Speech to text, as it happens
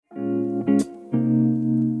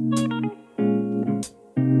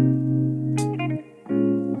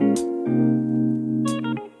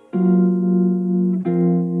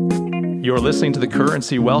listening to The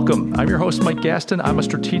Currency. Welcome. I'm your host, Mike Gaston. I'm a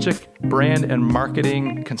strategic brand and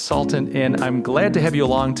marketing consultant, and I'm glad to have you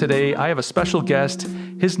along today. I have a special guest.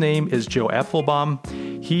 His name is Joe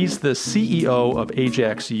Apfelbaum. He's the CEO of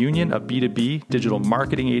Ajax Union, a B2B digital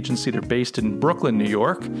marketing agency. They're based in Brooklyn, New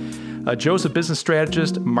York. Joe's a business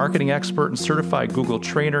strategist, marketing expert, and certified Google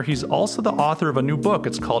trainer. He's also the author of a new book.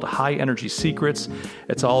 It's called High Energy Secrets.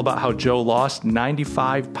 It's all about how Joe lost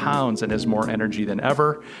 95 pounds and has more energy than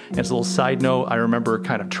ever. And as a little side note, I remember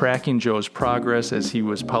kind of tracking Joe's progress as he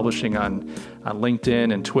was publishing on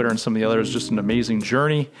LinkedIn and Twitter and some of the others. Just an amazing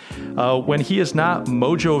journey. When he is not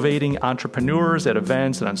motivating entrepreneurs at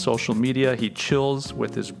events and on social media, he chills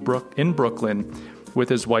with in Brooklyn with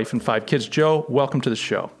his wife and 5 kids. Joe, welcome to the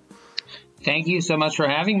show. Thank you so much for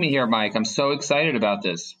having me here, Mike. I'm so excited about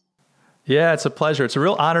this. Yeah, it's a pleasure. It's a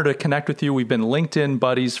real honor to connect with you. We've been LinkedIn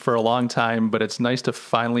buddies for a long time, but it's nice to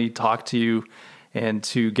finally talk to you and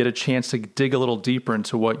to get a chance to dig a little deeper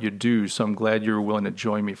into what you do. So I'm glad you're willing to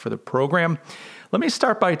join me for the program. Let me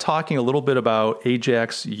start by talking a little bit about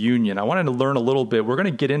Ajax Union. I wanted to learn a little bit. We're going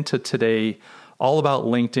to get into today all about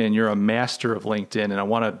LinkedIn. You're a master of LinkedIn, and I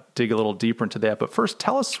want to dig a little deeper into that. But first,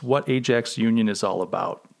 tell us what Ajax Union is all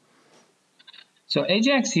about. So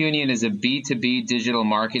Ajax Union is a B2B digital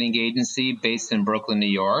marketing agency based in Brooklyn, New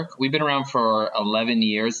York. We've been around for 11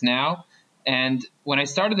 years now. And when I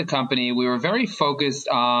started the company, we were very focused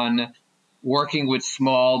on working with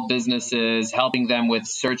small businesses, helping them with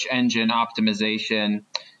search engine optimization.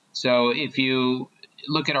 So if you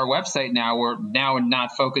look at our website now, we're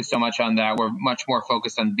not focused so much on that. We're much more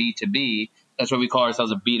focused on B2B. That's why we call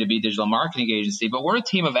ourselves a B2B digital marketing agency. But we're a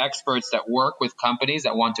team of experts that work with companies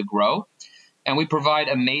that want to grow. And we provide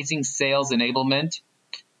amazing sales enablement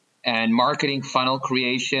and marketing funnel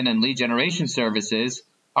creation and lead generation services.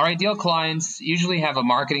 Our ideal clients usually have a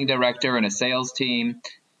marketing director and a sales team.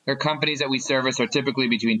 Their companies that we service are typically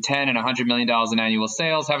between $10 and $100 million in annual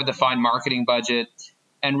sales, have a defined marketing budget,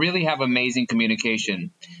 and really have amazing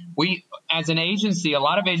communication. We, as an agency, a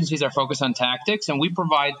lot of agencies are focused on tactics, and we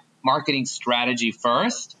provide marketing strategy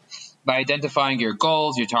first by identifying your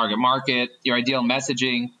goals, your target market, your ideal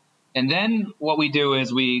messaging. And then what we do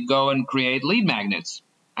is we go and create lead magnets.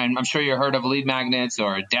 I'm sure you heard of lead magnets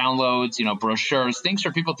or downloads, brochures, things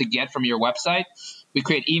for people to get from your website. We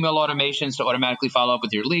create email automations to automatically follow up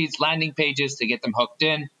with your leads, landing pages to get them hooked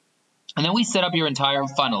in. And then we set up your entire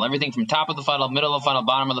funnel, everything from top of the funnel, middle of the funnel,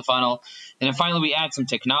 bottom of the funnel. And then finally, we add some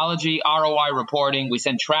technology, ROI reporting. We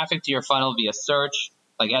send traffic to your funnel via search,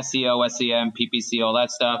 like SEO, SEM, PPC, all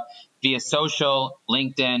that stuff, via social,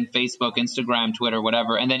 LinkedIn, Facebook, Instagram, Twitter,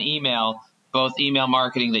 whatever, and then email, both email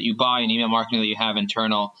marketing that you buy and email marketing that you have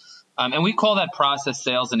internal. And we call that process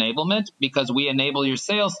sales enablement because we enable your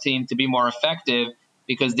sales team to be more effective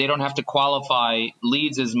because they don't have to qualify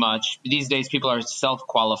leads as much. These days, people are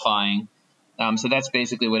self-qualifying. So that's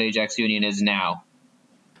basically what Ajax Union is now.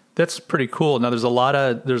 That's pretty cool. Now, there's a lot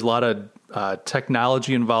of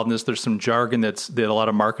technology involved in this. There's some jargon that a lot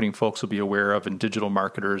of marketing folks will be aware of and digital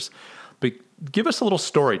marketers. But give us a little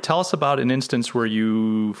story. Tell us about an instance where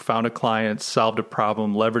you found a client, solved a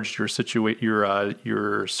problem, leveraged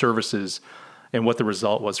your services, and what the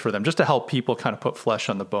result was for them, just to help people kind of put flesh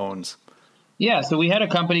on the bones. Yeah, so we had a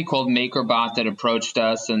company called MakerBot that approached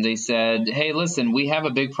us, and they said, hey, listen, we have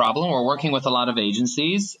a big problem. We're working with a lot of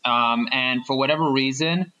agencies, and for whatever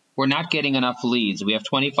reason, we're not getting enough leads. We have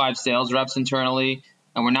 25 sales reps internally,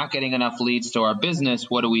 and we're not getting enough leads to our business.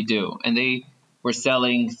 What do we do? And they were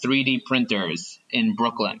selling 3D printers in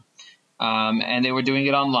Brooklyn, and they were doing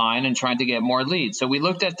it online and trying to get more leads. So we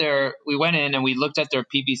went in and we looked at their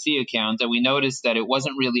PPC account, and we noticed that it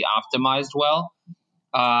wasn't really optimized well.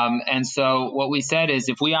 And so what we said is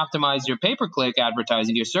if we optimize your pay-per-click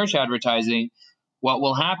advertising, your search advertising, what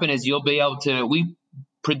will happen is we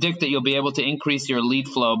predict that you'll be able to increase your lead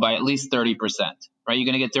flow by at least 30%, right? You're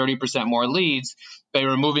going to get 30% more leads by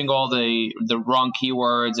removing all the wrong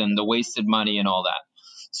keywords and the wasted money and all that.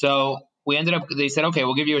 So they said, okay,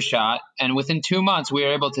 we'll give you a shot. And within 2 months, we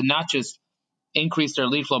were able to not just increase their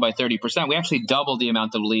lead flow by 30%. We actually doubled the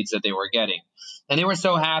amount of leads that they were getting. And they were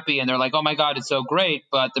so happy, and they're like, oh my God, it's so great.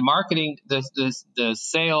 But the marketing, the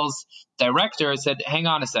sales director said, hang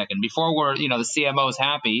on a second, before the CMO is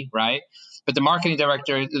happy, right? But the marketing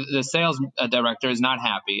director, the sales director is not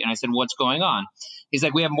happy. And I said, what's going on? He's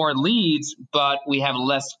like, we have more leads, but we have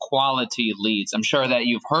less quality leads. I'm sure that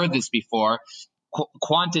you've heard this before.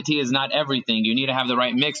 Quantity is not everything. You need to have the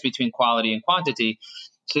right mix between quality and quantity.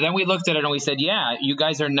 So then we looked at it and we said, yeah, you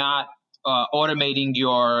guys are not automating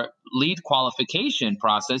your lead qualification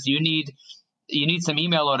process. You need some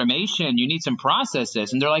email automation. You need some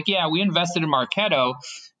processes. And they're like, yeah, we invested in Marketo,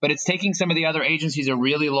 but it's taking some of the other agencies a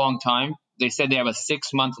really long time. They said they have a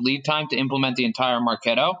 6-month lead time to implement the entire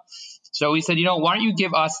Marketo. So we said, why don't you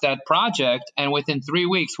give us that project, and within 3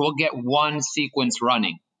 weeks, we'll get one sequence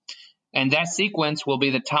running. And that sequence will be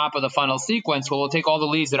the top of the funnel sequence where we'll take all the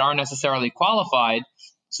leads that aren't necessarily qualified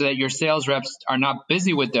so that your sales reps are not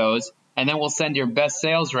busy with those. And then we'll send your best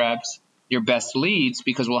sales reps your best leads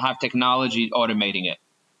because we'll have technology automating it.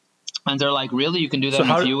 And they're like, really? You can do that in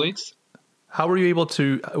a few weeks? How were you able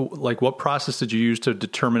to, what process did you use to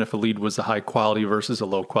determine if a lead was a high quality versus a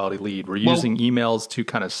low quality lead? Were you using emails to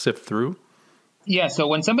kind of sift through? Yeah. So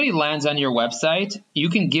when somebody lands on your website, you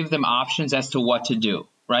can give them options as to what to do,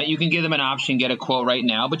 right? You can give them an option, get a quote right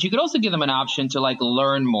now, but you could also give them an option to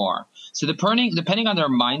learn more. So depending on their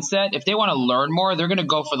mindset, if they want to learn more, they're going to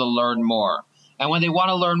go for the learn more. And when they want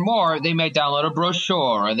to learn more, they may download a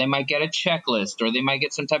brochure, or they might get a checklist, or they might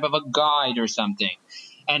get some type of a guide or something.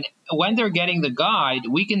 And when they're getting the guide,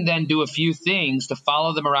 we can then do a few things to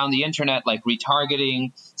follow them around the internet, like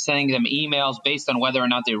retargeting, sending them emails based on whether or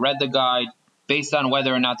not they read the guide, based on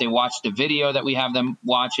whether or not they watched the video that we have them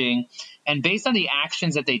watching, and based on the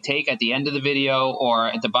actions that they take at the end of the video or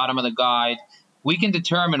at the bottom of the guide, we can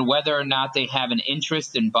determine whether or not they have an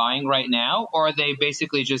interest in buying right now, or are they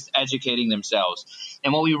basically just educating themselves.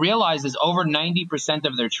 And what we realized is over 90%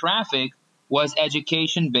 of their traffic was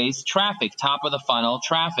education-based traffic, top of the funnel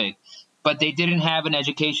traffic, but they didn't have an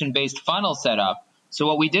education-based funnel set up. So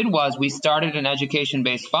what we did was we started an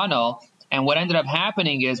education-based funnel, and what ended up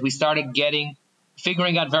happening is we started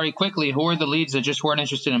figuring out very quickly who are the leads that just weren't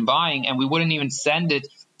interested in buying, and we wouldn't even send it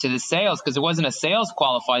to the sales because it wasn't a sales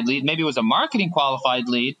qualified lead. Maybe it was a marketing qualified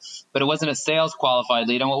lead, but it wasn't a sales qualified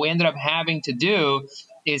lead. And what we ended up having to do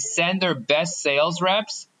is send their best sales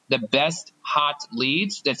reps the best hot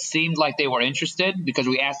leads that seemed like they were interested, because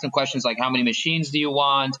we asked them questions like, how many machines do you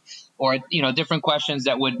want? Or, different questions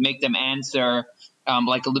that would make them answer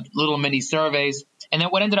like little mini surveys. And then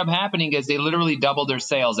what ended up happening is they literally doubled their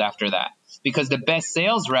sales after that, because the best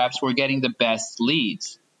sales reps were getting the best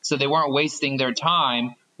leads. So they weren't wasting their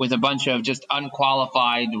time with a bunch of just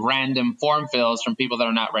unqualified random form fills from people that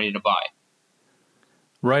are not ready to buy.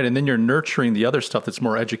 Right. And then you're nurturing the other stuff that's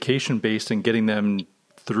more education based and getting them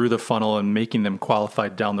through the funnel and making them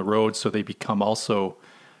qualified down the road so they become also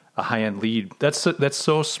a high-end lead. That's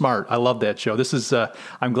so smart. I love that, Joe. This is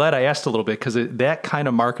I'm glad I asked a little bit, because that kind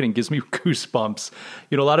of marketing gives me goosebumps.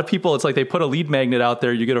 A lot of people, it's like they put a lead magnet out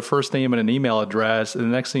there, you get a first name and an email address, and the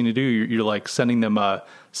next thing you do, you're like sending them a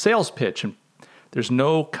sales pitch, and there's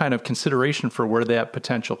no kind of consideration for where that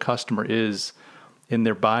potential customer is in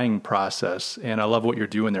their buying process. And I love what you're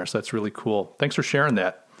doing there. So that's really cool. Thanks for sharing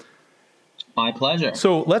that. My pleasure.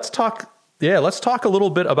 So let's talk a little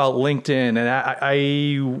bit about LinkedIn. And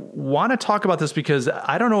I want to talk about this because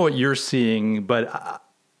I don't know what you're seeing, but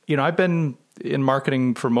I've been in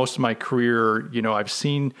marketing for most of my career. I've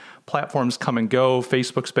seen platforms come and go.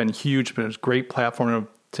 Facebook's been huge, but it's a great platform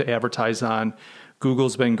to advertise on.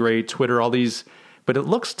 Google's been great, Twitter, all these. But it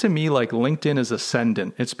looks to me like LinkedIn is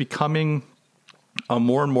ascendant. It's becoming a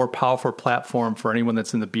more and more powerful platform for anyone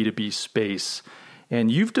that's in the B2B space. And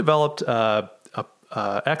you've developed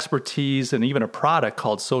expertise and even a product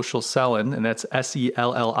called Social Sellin, and that's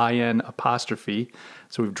SELLIN'.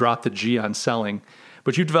 So we've dropped the G on selling.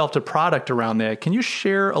 But you've developed a product around that. Can you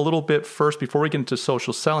share a little bit first before we get into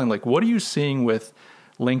social selling? Like, what are you seeing with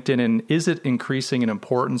LinkedIn, and is it increasing in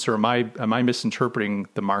importance, or am I misinterpreting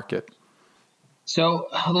the market? So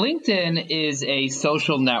LinkedIn is a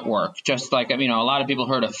social network, just like, a lot of people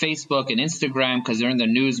heard of Facebook and Instagram because they're in the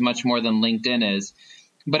news much more than LinkedIn is.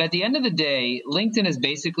 But at the end of the day, LinkedIn is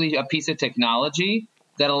basically a piece of technology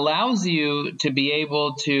that allows you to be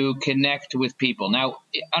able to connect with people. Now,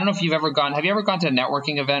 I don't know if have you ever gone to a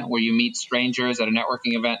networking event where you meet strangers at a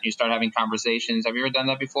networking event and you start having conversations? Have you ever done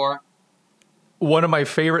that before? One of my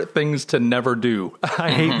favorite things to never do.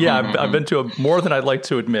 I've been to more than I'd like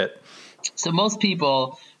to admit. So most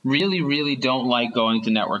people really, really don't like going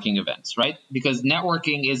to networking events, right? Because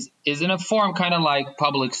networking is in a form kind of like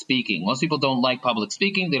public speaking. Most people don't like public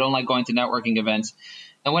speaking. They don't like going to networking events.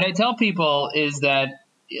 And what I tell people is that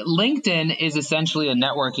LinkedIn is essentially a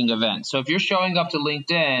networking event. So if you're showing up to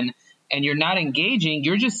LinkedIn and you're not engaging,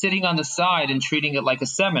 you're just sitting on the side and treating it like a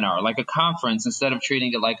seminar, like a conference, instead of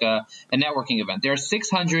treating it like a networking event. There are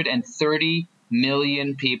 630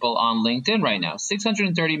 million people on LinkedIn right now.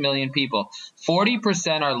 630 million people.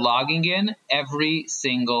 40% are logging in every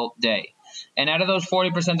single day. And out of those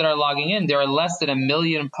 40% that are logging in, there are less than 1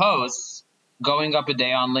 million posts going up a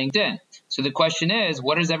day on LinkedIn. So the question is,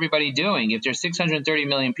 what is everybody doing? If there's 630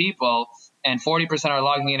 million people and 40% are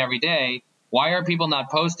logging in every day, Why are people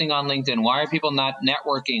not posting on LinkedIn? Why are people not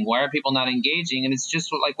networking? Why are people not engaging? And it's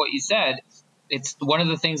just like what you said. It's one of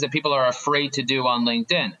the things that people are afraid to do on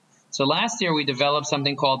LinkedIn. So last year we developed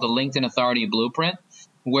something called the LinkedIn Authority Blueprint,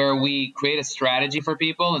 where we create a strategy for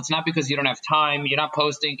people. It's not because you don't have time. You're not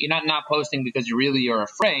posting. You're not posting because you really are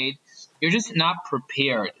afraid. You're just not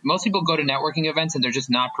prepared. Most people go to networking events and they're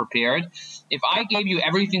just not prepared. If I gave you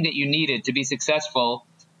everything that you needed to be successful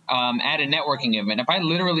at a networking event, if I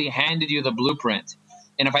literally handed you the blueprint,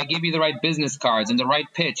 and if I gave you the right business cards and the right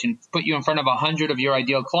pitch and put you in front of 100 of your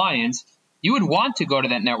ideal clients, you would want to go to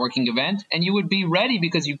that networking event and you would be ready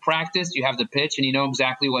because you practiced, you have the pitch, and you know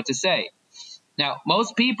exactly what to say. Now,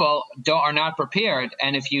 most people are not prepared,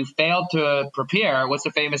 and if you fail to prepare, what's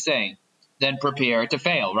the famous saying? Then prepare to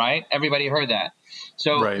fail, right? Everybody heard that.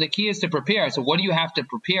 So The key is to prepare. So what do you have to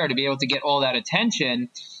prepare to be able to get all that attention?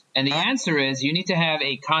 And the answer is you need to have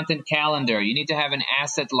a content calendar. You need to have an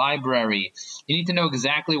asset library. You need to know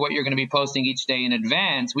exactly what you're going to be posting each day in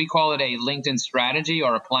advance. We call it a LinkedIn strategy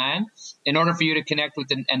or a plan in order for you to connect with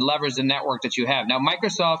and leverage the network that you have. Now,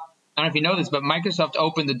 Microsoft, I don't know if you know this, but Microsoft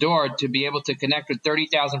opened the door to be able to connect with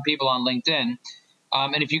 30,000 people on LinkedIn.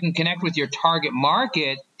 And if you can connect with your target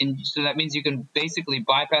market, and so that means you can basically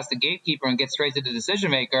bypass the gatekeeper and get straight to the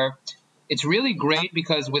decision maker, it's really great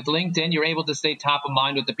because with LinkedIn, you're able to stay top of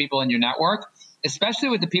mind with the people in your network, especially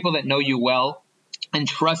with the people that know you well and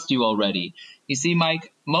trust you already. You see,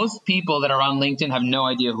 Mike, most people that are on LinkedIn have no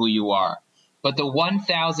idea who you are. But the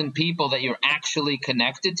 1,000 people that you're actually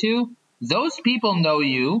connected to, those people know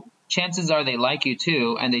you. Chances are they like you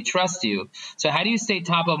too, and they trust you. So how do you stay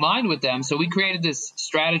top of mind with them? So we created this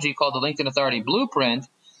strategy called the LinkedIn Authority Blueprint.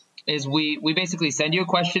 Is we basically send you a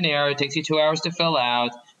questionnaire. It takes you 2 hours to fill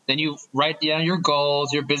out. Then you write down your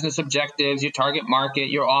goals, your business objectives, your target market,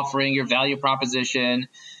 your offering, your value proposition.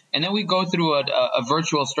 And then we go through a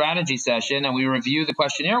virtual strategy session and we review the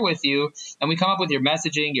questionnaire with you. And we come up with your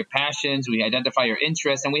messaging, your passions. We identify your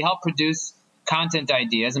interests, and we help produce content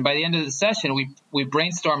ideas. And by the end of the session, we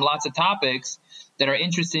brainstorm lots of topics that are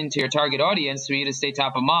interesting to your target audience for you to stay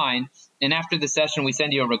top of mind. And after the session, we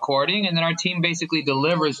send you a recording, and then our team basically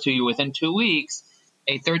delivers to you within 2 weeks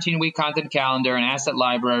a 13-week content calendar, an asset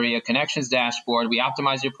library, a connections dashboard. We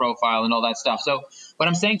optimize your profile and all that stuff. So what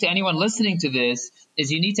I'm saying to anyone listening to this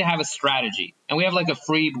is you need to have a strategy. And we have like a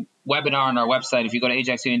free webinar on our website. If you go to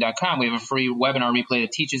ajaxunion.com, we have a free webinar replay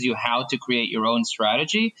that teaches you how to create your own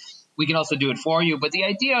strategy. We can also do it for you. But the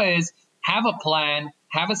idea is have a plan,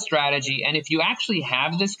 have a strategy. And if you actually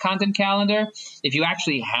have this content calendar, if you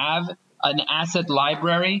actually have an asset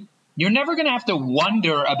library, you're never going to have to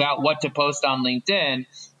wonder about what to post on LinkedIn,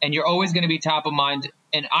 and you're always going to be top of mind.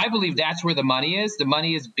 And I believe that's where the money is. The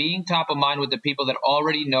money is being top of mind with the people that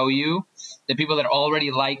already know you, the people that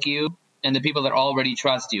already like you, and the people that already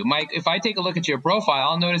trust you. Mike, if I take a look at your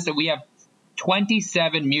profile, I'll notice that we have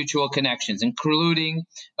 27 mutual connections, including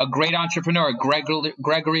a great entrepreneur,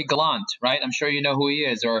 Gregory Gallant, right? I'm sure you know who he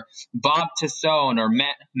is, or Bob Tassone, or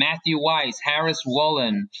Matthew Weiss, Harris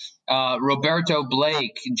Wolin, Roberto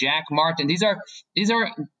Blake, Jack Martin. These are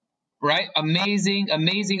right, amazing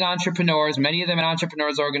entrepreneurs. Many of them in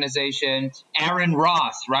Entrepreneurs Organization. Aaron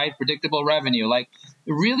Ross, right, Predictable Revenue. Like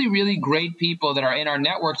really, really great people that are in our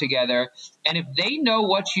network together. And if they know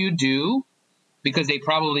what you do, because they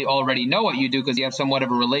probably already know what you do because you have somewhat of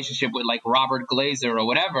a relationship with like Robert Glazer or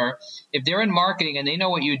whatever. If they're in marketing and they know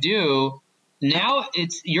what you do, now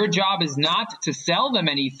it's your job is not to sell them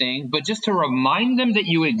anything, but just to remind them that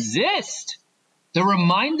you exist. To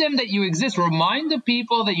remind them that you exist. Remind the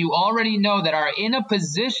people that you already know that are in a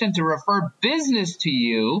position to refer business to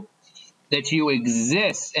you that you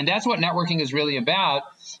exist. And that's what networking is really about.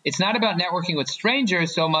 It's not about networking with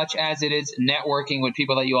strangers so much as it is networking with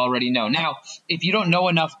people that you already know. Now, if you don't know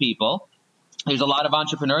enough people, there's a lot of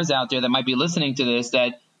entrepreneurs out there that might be listening to this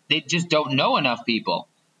that they just don't know enough people.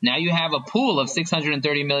 Now you have a pool of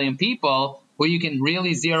 630 million people where you can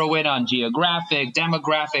really zero in on geographic,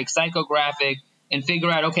 demographic, psychographic, and figure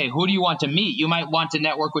out, okay, who do you want to meet? You might want to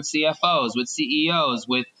network with CFOs, with CEOs,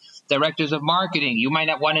 with directors of marketing. You might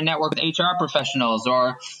not want to network with HR professionals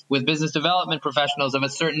or with business development professionals of a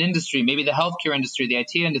certain industry, maybe the healthcare industry, the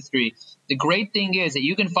IT industry. The great thing is that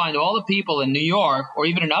you can find all the people in New York or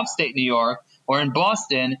even in upstate New York or in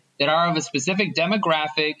Boston that are of a specific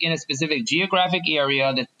demographic in a specific geographic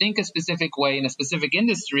area that think a specific way in a specific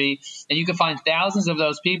industry. And you can find thousands of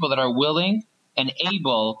those people that are willing and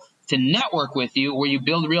able to network with you where you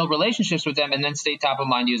build real relationships with them and then stay top of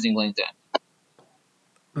mind using LinkedIn.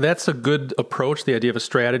 That's a good approach, the idea of a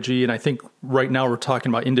strategy. And I think right now we're talking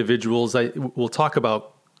about individuals. We'll talk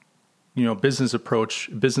about,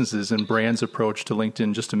 businesses and brands approach to LinkedIn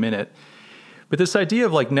in just a minute. But this idea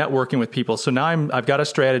of like networking with people. So now I've got a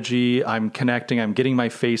strategy. I'm connecting. I'm getting my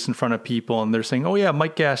face in front of people, and they're saying, "Oh yeah,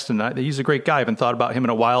 Mike Gaston. He's a great guy. I haven't thought about him in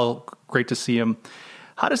a while. Great to see him."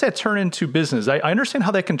 How does that turn into business? I understand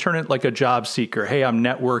how that can turn it like a job seeker. Hey, I'm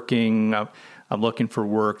networking. I'm looking for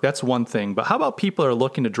work. That's one thing. But how about people are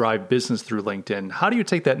looking to drive business through LinkedIn? How do you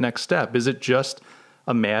take that next step? Is it just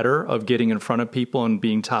a matter of getting in front of people and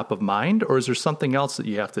being top of mind, or is there something else that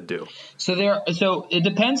you have to do? So it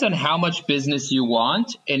depends on how much business you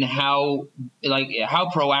want and how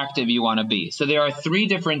proactive you want to be. So there are 3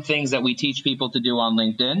 different things that we teach people to do on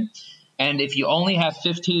LinkedIn. And if you only have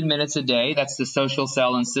 15 minutes a day, that's the social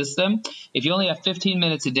selling system. If you only have 15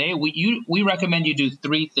 minutes a day, we recommend you do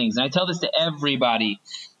 3 things. And I tell this to everybody.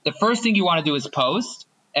 The first thing you want to do is post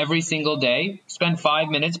every single day. Spend 5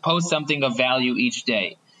 minutes, post something of value each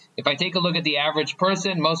day. If I take a look at the average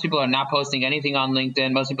person, most people are not posting anything on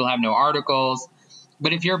LinkedIn. Most people have no articles.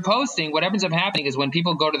 But if you're posting, what ends up happening is when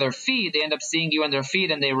people go to their feed, they end up seeing you on their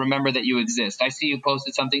feed and they remember that you exist. I see you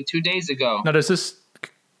posted something 2 days ago. Now,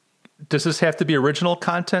 does this have to be original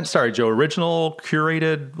content? Sorry, Joe, original,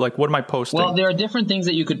 curated? Like, what am I posting? Well, there are different things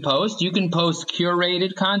that you could post. You can post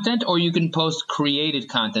curated content or you can post created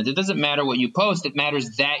content. It doesn't matter what you post. It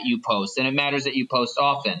matters that you post, and it matters that you post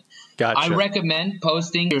often. Gotcha. I recommend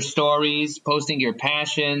posting your stories, posting your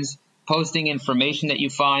passions, posting information that you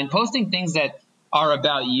find, posting things that are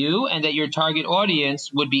about you and that your target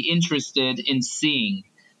audience would be interested in seeing.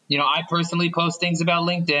 You know, I personally post things about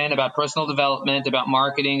LinkedIn, about personal development, about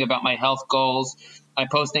marketing, about my health goals. I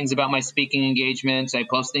post things about my speaking engagements. I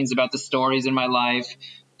post things about the stories in my life.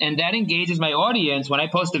 And that engages my audience. When I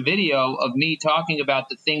post a video of me talking about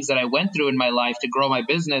the things that I went through in my life to grow my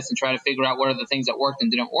business and try to figure out what are the things that worked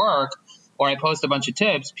and didn't work, or I post a bunch of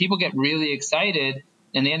tips, people get really excited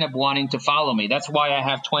and they end up wanting to follow me. That's why I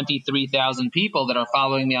have 23,000 people that are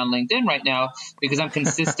following me on LinkedIn right now, because I'm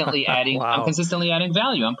consistently adding, Wow. I'm consistently adding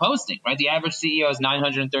value. I'm posting, right? The average CEO has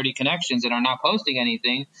 930 connections and are not posting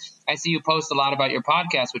anything. I see you post a lot about your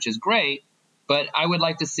podcast, which is great, but I would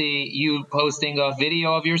like to see you posting a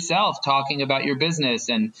video of yourself talking about your business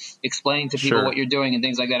and explaining to people what you're doing and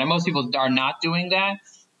things like that. And most people are not doing that.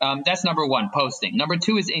 That's number 1, posting. Number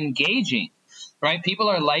 2 is engaging. Right? People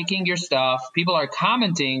are liking your stuff. People are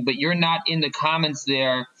commenting, but you're not in the comments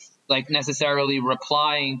there, like necessarily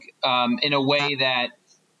replying in a way that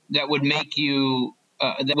would make you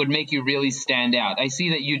really stand out. I see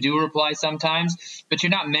that you do reply sometimes, but you're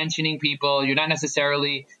not mentioning people. You're not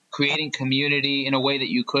necessarily creating community in a way that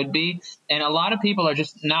you could be. And a lot of people are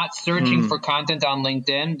just not searching for content on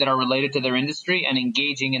LinkedIn that are related to their industry and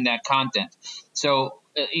engaging in that content. So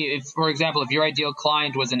if, for example, if your ideal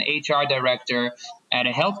client was an HR director at a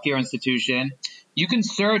healthcare institution, you can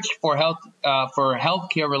search for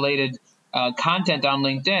healthcare related content on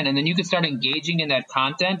LinkedIn, and then you can start engaging in that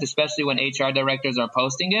content, especially when HR directors are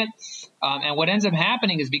posting it. And what ends up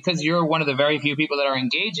happening is, because you're one of the very few people that are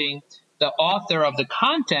engaging, the author of the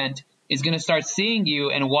content is going to start seeing you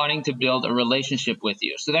and wanting to build a relationship with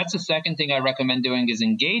you. So that's the second thing I recommend doing, is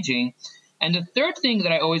engaging. And the third thing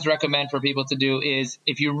that I always recommend for people to do is,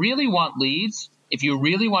 if you really want leads, if you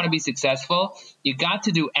really want to be successful, you got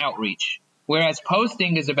to do outreach. Whereas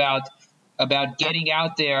posting is about getting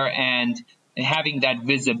out there and having that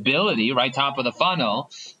visibility, right, top of the funnel.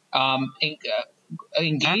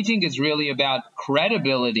 Engaging is really about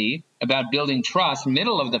credibility, about building trust,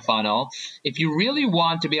 middle of the funnel. If you really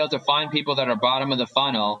want to be able to find people that are bottom of the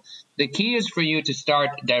funnel, the key is for you to start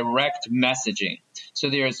direct messaging. So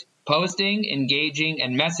there's posting, engaging,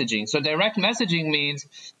 and messaging. So direct messaging means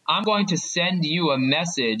I'm going to send you a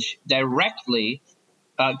message directly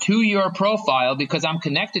to your profile because I'm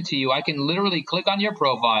connected to you. I can literally click on your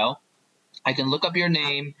profile. I can look up your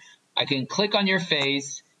name. I can click on your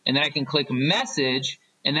face, and then I can click message,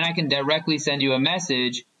 and then I can directly send you a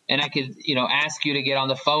message, and I could, ask you to get on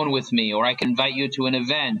the phone with me, or I can invite you to an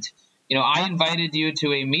event. I invited you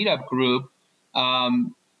to a meetup group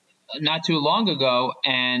not too long ago,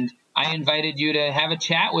 and I invited you to have a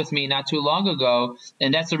chat with me not too long ago.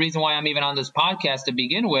 And that's the reason why I'm even on this podcast to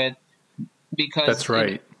begin with, because that's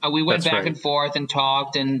right. We went back and forth and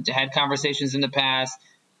talked and had conversations in the past,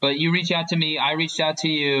 but you reached out to me, I reached out to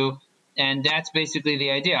you, and that's basically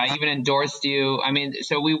the idea. I even endorsed you.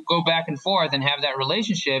 So we go back and forth and have that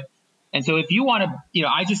relationship. And so if you want to,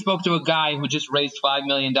 I just spoke to a guy who just raised $5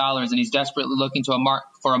 million and he's desperately looking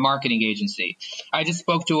for a marketing agency. I just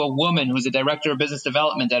spoke to a woman who's a director of business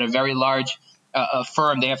development at a very large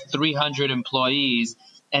firm. They have 300 employees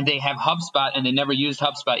and they have HubSpot, and they never used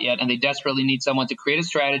HubSpot yet. And they desperately need someone to create a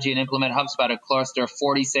strategy and implement HubSpot across their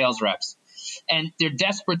 40 sales reps. And they're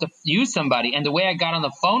desperate to use somebody. And the way I got on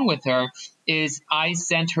the phone with her is I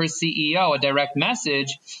sent her CEO a direct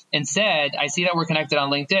message and said, I see that we're connected on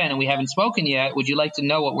LinkedIn and we haven't spoken yet. Would you like to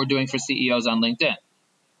know what we're doing for CEOs on LinkedIn?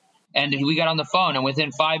 And we got on the phone, and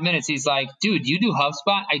within 5 minutes, he's like, dude, you do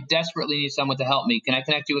HubSpot? I desperately need someone to help me. Can I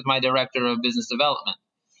connect you with my director of business development?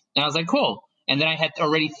 And I was like, cool. And then I had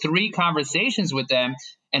already 3 conversations with them,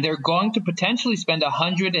 and they're going to potentially spend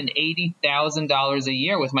 $180,000 a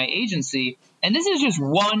year with my agency. And this is just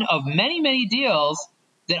one of many, many deals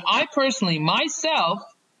that I personally, myself,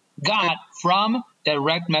 got from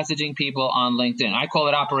direct messaging people on LinkedIn. I call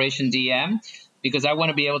it Operation DM, because I want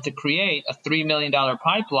to be able to create a $3 million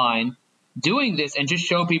pipeline doing this and just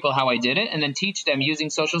show people how I did it, and then teach them using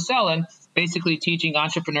social selling, basically teaching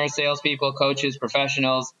entrepreneurs, salespeople, coaches,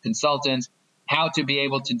 professionals, consultants, how to be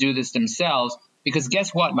able to do this themselves. Because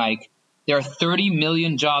guess what, Mike? There are 30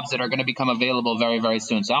 million jobs that are going to become available very, very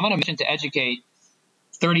soon. So I'm on a mission to educate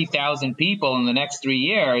 30,000 people in the next 3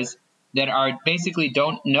 years that are basically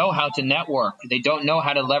don't know how to network. They don't know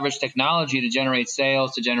how to leverage technology to generate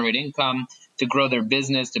sales, to generate income, to grow their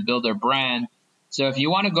business, to build their brand. So if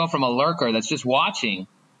you want to go from a lurker that's just watching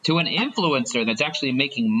to an influencer that's actually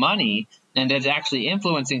making money and that's actually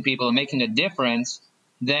influencing people and making a difference,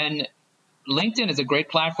 then LinkedIn is a great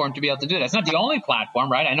platform to be able to do that. It's not the only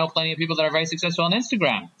platform, right? I know plenty of people that are very successful on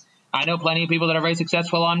Instagram. I know plenty of people that are very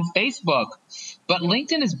successful on Facebook. But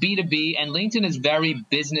LinkedIn is B2B, and LinkedIn is very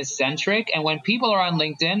business-centric. And when people are on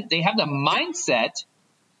LinkedIn, they have the mindset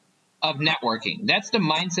of networking. That's the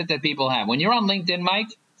mindset that people have. When you're on LinkedIn, Mike,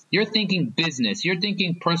 you're thinking business. You're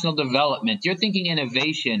thinking personal development. You're thinking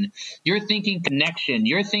innovation. You're thinking connection.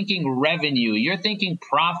 You're thinking revenue. You're thinking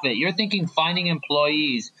profit. You're thinking finding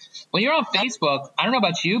employees. When you're on Facebook, I don't know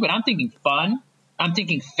about you, but I'm thinking fun. I'm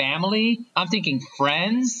thinking family. I'm thinking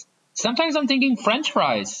friends. Sometimes I'm thinking French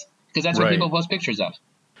fries, because that's what people post pictures of.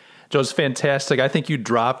 Joe, it's fantastic. I think you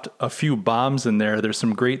dropped a few bombs in there. There's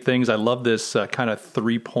some great things. I love this kind of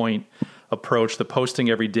 3-point approach, the posting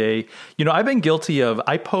every day. You know, I've been guilty of,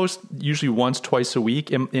 I post usually once, twice a week,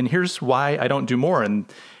 and here's why I don't do more. And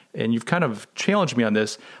you've kind of challenged me on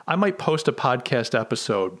this. I might post a podcast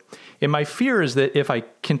episode. And my fear is that if I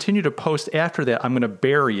continue to post after that, I'm going to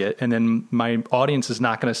bury it, and then my audience is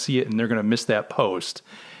not going to see it, and they're going to miss that post.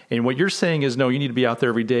 And what you're saying is, no, you need to be out there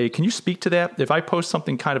every day. Can you speak to that? If I post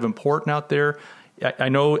something kind of important out there, I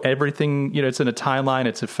know everything, you know, it's in a timeline,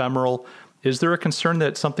 it's ephemeral. Is there a concern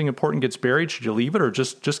that something important gets buried? Should you leave it, or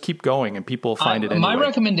just keep going and people find it anyway? My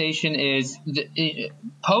recommendation is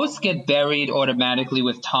posts get buried automatically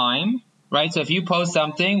with time, right? So if you post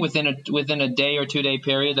something within a day or 2 day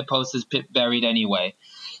period, the post is buried anyway.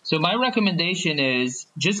 So my recommendation is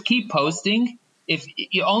just keep posting. If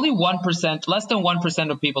only 1%, less than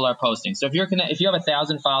 1% of people are posting. So if you have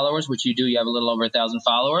 1,000 followers, which you do, you have a little over 1,000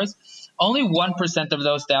 followers, only 1% of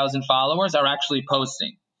those 1,000 followers are actually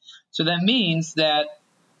posting. So that means that,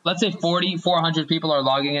 let's say 400 people are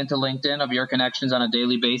logging into LinkedIn of your connections on a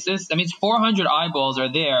daily basis. That means 400 eyeballs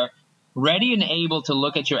are there, ready and able to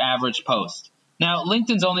look at your average post. Now,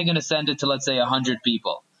 LinkedIn's only going to send it to, let's say, 100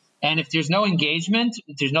 people. And if there's no engagement,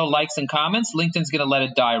 if there's no likes and comments, LinkedIn's going to let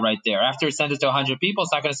it die right there. After it sends it to 100 people,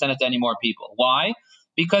 it's not going to send it to any more people. Why?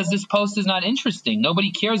 Because this post is not interesting.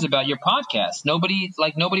 Nobody cares about your podcast. Nobody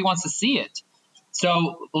wants to see it.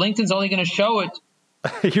 So LinkedIn's only going to show it.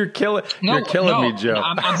 You're killing me, Joe.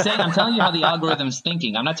 I'm telling you how the algorithm's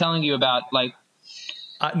thinking. I'm not telling you about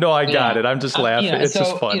no, I got it. I'm just laughing. It's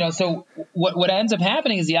just fun. So what ends up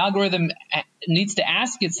happening is the algorithm needs to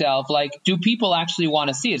ask itself, do people actually want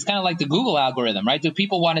to see it? It's kind of like the Google algorithm, right? Do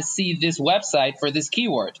people want to see this website for this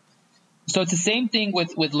keyword? So it's the same thing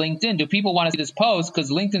with LinkedIn. Do people want to see this post?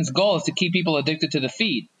 Because LinkedIn's goal is to keep people addicted to the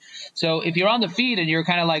feed. So if you're on the feed and you're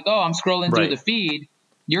kind of like, oh, I'm scrolling through the feed,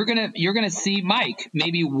 you're gonna see Mike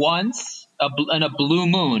maybe once in a blue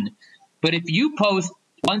moon. But if you post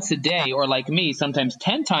once a day, or like me, sometimes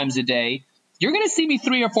 10 times a day, you're going to see me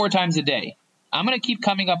 3 or 4 times a day. I'm going to keep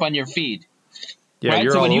coming up on your feed. Yeah, right?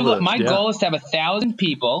 You're So when you look, my goal is to have 1,000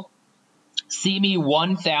 people see me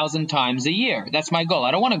 1,000 times a year. That's my goal.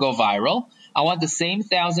 I don't want to go viral. I want the same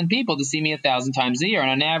 1,000 people to see me 1,000 times a year.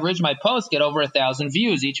 And on average, my posts get over 1,000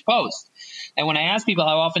 views each post. And when I ask people,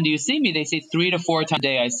 how often do you see me? They say 3 to 4 times a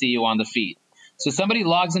day I see you on the feed. So somebody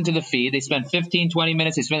logs into the feed, they spend 15, 20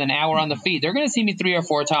 minutes, they spend an hour on the feed. They're going to see me 3 or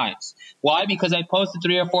 4 times. Why? Because I posted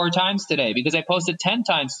 3 or 4 times today. Because I posted 10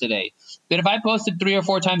 times today. But if I posted 3 or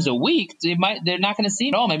 4 times a week, they're not going to see me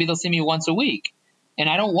at all. Maybe they'll see me once a week. And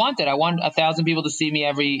I don't want that. I want 1,000 people to see me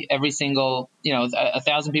every single,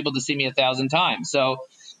 1,000 people to see me 1,000 times. So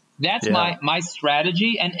that's my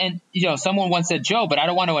strategy. And someone once said, Joe, but I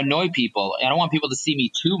don't want to annoy people. I don't want people to see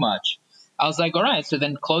me too much. I was like, all right, so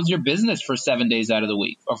then close your business for 7 days out of the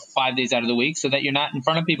week or 5 days out of the week so that you're not in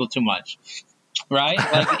front of people too much. Right?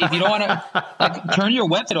 Like if you don't want to like turn your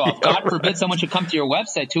website off, God forbid someone should come to your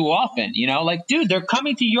website too often, like, dude, they're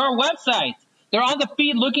coming to your website. They're on the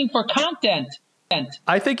feed looking for content.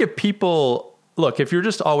 I think if you're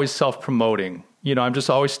just always self-promoting, I'm just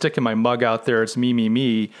always sticking my mug out there. It's me, me,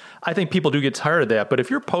 me. I think people do get tired of that. But if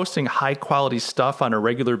you're posting high quality stuff on a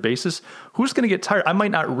regular basis, who's going to get tired? I might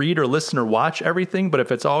not read or listen or watch everything, but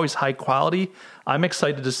if it's always high quality, I'm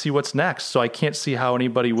excited to see what's next. So I can't see how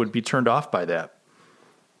anybody would be turned off by that.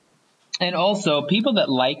 And also, people that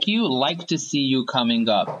like you like to see you coming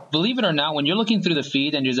up. Believe it or not, when you're looking through the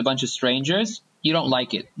feed and there's a bunch of strangers, you don't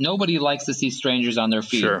like it. Nobody likes to see strangers on their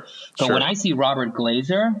feed. Sure. When I see Robert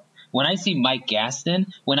Glazer, when I see Mike Gaston,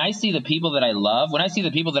 when I see the people that I love, when I see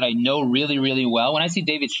the people that I know really, really well, when I see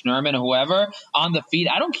David Schnurman or whoever on the feed,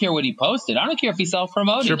 I don't care what he posted. I don't care if he's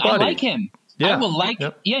self-promoting. I like him. Yeah. I will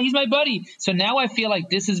he's my buddy. So now I feel like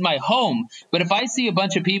this is my home. But if I see a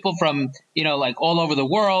bunch of people from, like all over the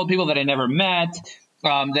world, people that I never met,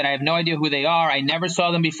 that I have no idea who they are, I never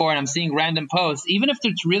saw them before, and I'm seeing random posts, even if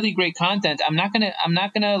it's really great content, I'm not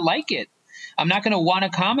gonna like it. I'm not going to want to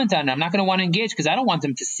comment on it. I'm not going to want to engage because I don't want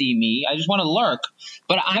them to see me. I just want to lurk.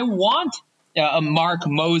 But I want Mark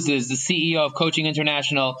Moses, the CEO of Coaching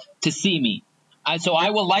International, to see me. So I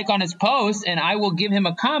will like on his post and I will give him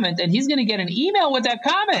a comment, and he's going to get an email with that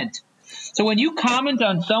comment. So when you comment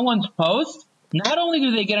on someone's post, not only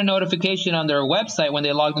do they get a notification on their website when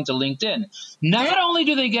they logged into LinkedIn, not only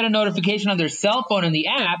do they get a notification on their cell phone in the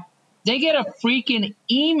app, they get a freaking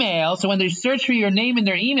email. So when they search for your name in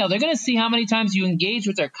their email, they're going to see how many times you engage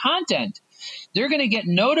with their content. They're going to get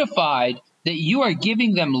notified that you are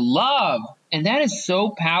giving them love. And that is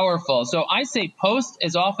so powerful. So I say post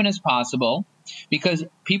as often as possible because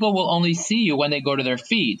people will only see you when they go to their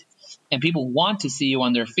feed. And people want to see you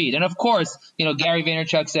on their feed. And of course, Gary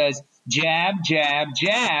Vaynerchuk says, jab, jab,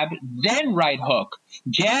 jab, then right hook.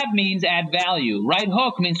 Jab means add value. Right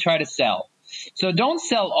hook means try to sell. So don't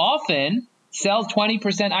sell often, sell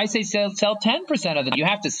 20%. I say sell 10% of it. You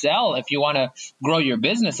have to sell if you want to grow your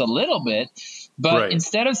business a little bit. But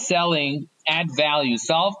instead of selling, add value,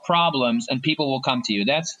 solve problems, and people will come to you.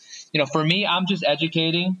 That's, for me, I'm just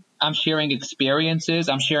educating. I'm sharing experiences.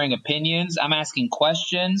 I'm sharing opinions. I'm asking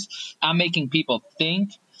questions. I'm making people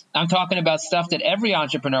think. I'm talking about stuff that every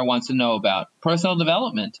entrepreneur wants to know about, personal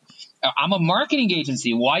development. I'm a marketing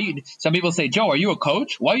agency. Some people say, Joe, are you a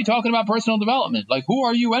coach? Why are you talking about personal development? Like, who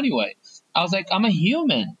are you anyway? I was like, I'm a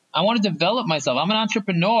human. I want to develop myself. I'm an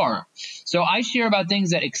entrepreneur. So I share about things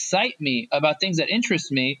that excite me, about things that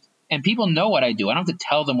interest me, and people know what I do. I don't have to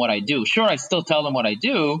tell them what I do. Sure, I still tell them what I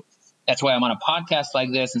do. That's why I'm on a podcast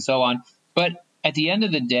like this and so on. But at the end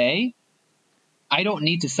of the day, I don't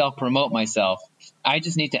need to self-promote myself. I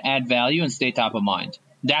just need to add value and stay top of mind.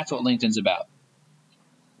 That's what LinkedIn's about.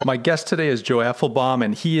 My guest today is Joe Apfelbaum,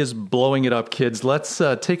 and he is blowing it up, kids. Let's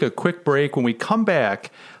take a quick break. When we come back,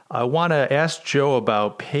 I want to ask Joe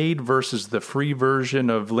about paid versus the free version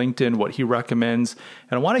of LinkedIn, what he recommends.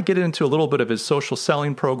 And I want to get into a little bit of his social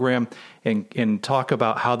selling program and talk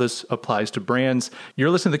about how this applies to brands. You're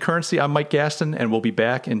listening to The Currency. I'm Mike Gaston, and we'll be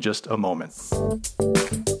back in just a moment.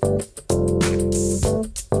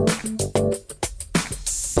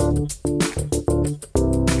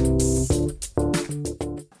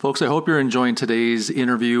 Folks, I hope you're enjoying today's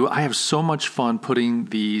interview. I have so much fun putting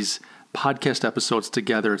these podcast episodes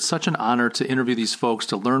together. It's such an honor to interview these folks,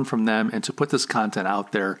 to learn from them, and to put this content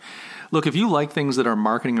out there. Look, if you like things that are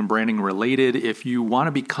marketing and branding related, if you want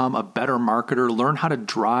to become a better marketer, learn how to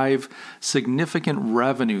drive significant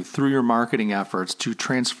revenue through your marketing efforts to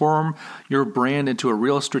transform your brand into a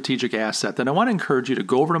real strategic asset, then I want to encourage you to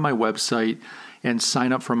go over to my website and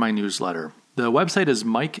sign up for my newsletter. The website is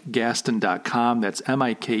mikegaston.com. That's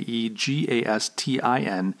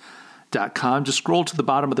MikeGastin.com. Just scroll to the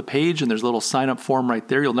bottom of the page and there's a little sign up form right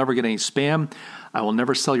there. You'll never get any spam. I will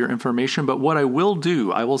never sell your information, but what I will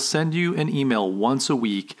do, I will send you an email once a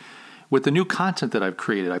week with the new content that I've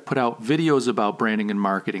created. I put out videos about branding and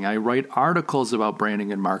marketing. I write articles about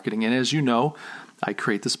branding and marketing. And as you know, I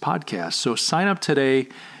create this podcast. So sign up today,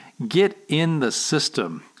 get in the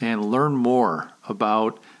system, and learn more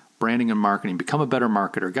about branding and marketing. Become a better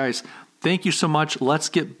marketer. Guys, thank you so much. Let's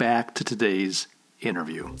get back to today's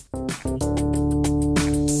interview.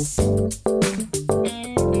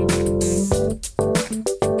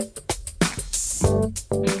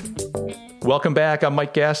 Welcome back. I'm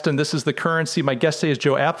Mike Gaston. This is The Currency. My guest today is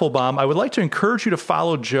Joe Apfelbaum. I would like to encourage you to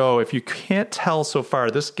follow Joe. If you can't tell so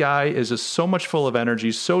far, this guy is just so much full of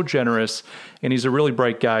energy, so generous, and he's a really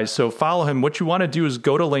bright guy. So follow him. What you want to do is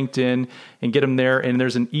go to LinkedIn and get him there, and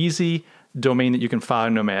there's an easy domain that you can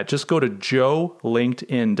find him at. Just go to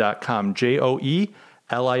joelinkedin.com,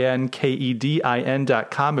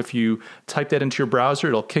 JoeLinkedin.com. If you type that into your browser,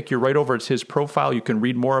 it'll kick you right over to his profile. You can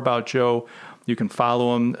read more about Joe. You can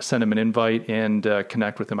follow him, send him an invite, and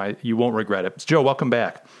connect with him. You won't regret it. Joe, welcome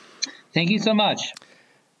back. Thank you so much.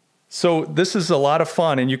 So this is a lot of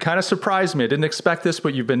fun, and you kind of surprised me. I didn't expect this,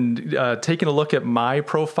 but you've been taking a look at my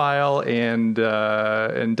profile and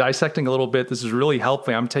dissecting a little bit. This is really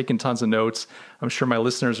helpful. I'm taking tons of notes. I'm sure my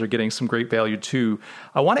listeners are getting some great value too.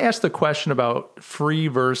 I want to ask the question about free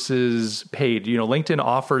versus paid. You know, LinkedIn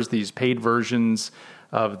offers these paid versions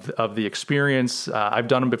of the experience. I've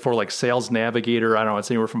done them before, like Sales Navigator. I don't know,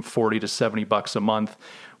 it's anywhere from $40 to $70 a month.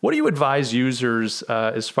 What do you advise users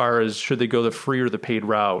as far as should they go the free or the paid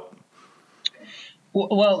route?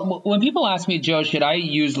 Well, when people ask me, Joe, should I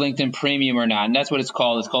use LinkedIn Premium or not? And that's what it's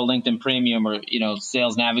called. It's called LinkedIn Premium or,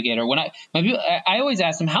 Sales Navigator. When I always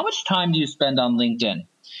ask them, how much time do you spend on LinkedIn?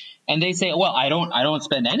 And they say, well, I don't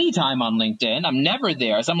spend any time on LinkedIn. I'm never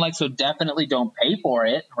there. So I'm like, so definitely don't pay for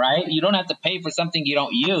it, right? You don't have to pay for something you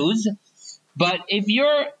don't use. But if you're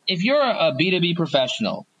a B2B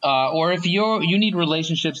professional, or if you need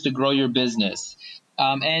relationships to grow your business,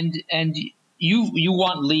 and you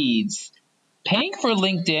want leads, paying for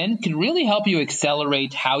LinkedIn can really help you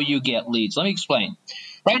accelerate how you get leads. Let me explain.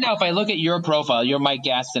 Right now, if I look at your profile, you're Mike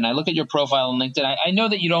Gaston, I look at your profile on LinkedIn, I know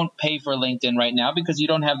that you don't pay for LinkedIn right now because you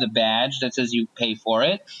don't have the badge that says you pay for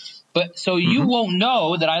it. But so you won't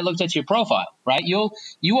know that I looked at your profile, right? You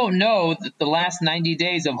won't know the last 90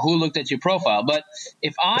 days of who looked at your profile. But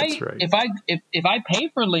if I pay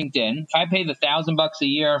for LinkedIn, if I pay the $1,000 a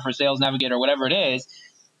year for Sales Navigator or whatever it is,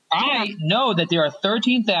 I know that there are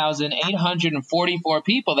 13,844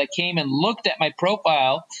 people that came and looked at my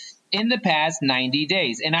profile in the past 90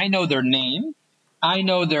 days. And I know their name. I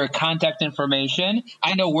know their contact information.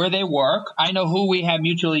 I know where they work. I know who we have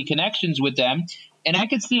mutually connections with them. And I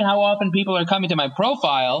can see how often people are coming to my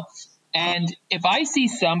profile. And if I see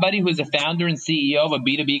somebody who's a founder and CEO of a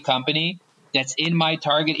B2B company that's in my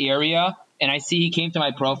target area, and I see he came to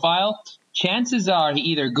my profile, chances are he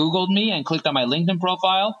either Googled me and clicked on my LinkedIn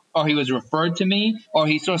profile, or he was referred to me, or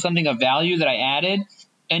he saw something of value that I added.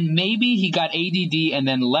 And maybe he got ADD and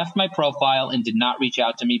then left my profile and did not reach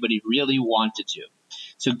out to me, but he really wanted to.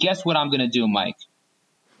 So guess what I'm going to do, Mike?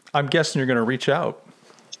 I'm guessing you're going to reach out.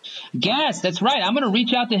 Yes, that's right. I'm going to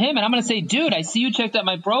reach out to him and I'm going to say, dude, I see you checked out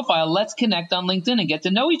my profile. Let's connect on LinkedIn and get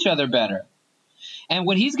to know each other better. And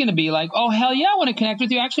what he's going to be like, oh, hell yeah, I want to connect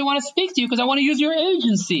with you. I actually want to speak to you because I want to use your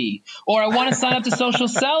agency. Or I want to sign up to Social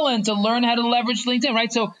Selling to learn how to leverage LinkedIn, right?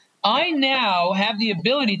 So I now have the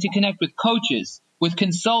ability to connect with coaches, with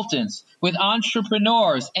consultants, with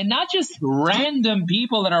entrepreneurs, and not just random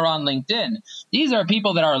people that are on LinkedIn. These are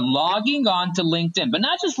people that are logging on to LinkedIn, but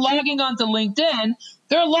not just logging on to LinkedIn.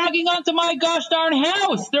 They're logging on to my gosh darn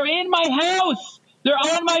house. They're in my house. They're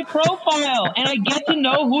on my profile, and I get to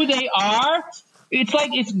know who they are. It's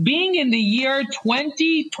like it's being in the year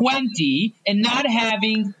 2020 and not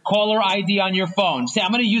having caller ID on your phone. Say,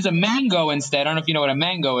 I'm going to use a Mango instead. I don't know if you know what a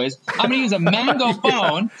Mango is. I'm going to use a Mango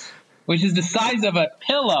phone, which is the size of a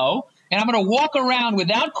pillow, and I'm going to walk around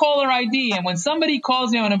without caller ID. And when somebody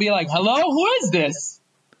calls me, I'm going to be like, hello, who is this?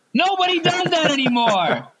 Nobody does that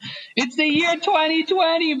anymore. It's the year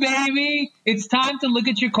 2020, baby. It's time to look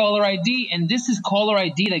at your caller ID. And this is caller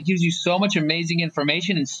ID that gives you so much amazing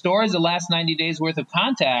information and stores the last 90 days worth of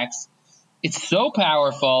contacts. It's so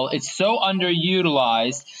powerful. It's so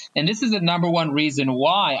underutilized. And this is the number one reason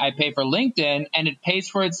why I pay for LinkedIn, and it pays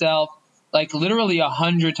for itself like literally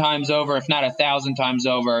 100 times over, if not 1,000 times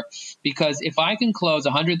over, because if I can close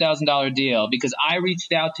 $100,000 deal because I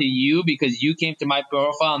reached out to you because you came to my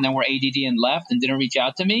profile and then were ADD and left and didn't reach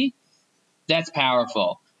out to me, that's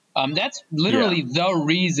powerful. That's literally the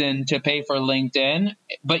reason to pay for LinkedIn,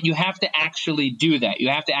 but you have to actually do that. You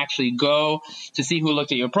have to actually go to see who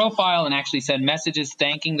looked at your profile and actually send messages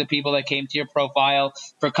thanking the people that came to your profile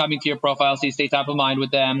for coming to your profile so you stay top of mind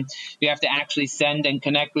with them. You have to actually send and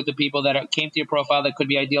connect with the people that came to your profile that could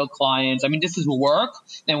be ideal clients. I mean, this is work,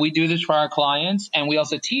 and we do this for our clients, and we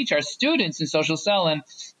also teach our students in social selling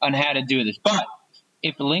on how to do this. But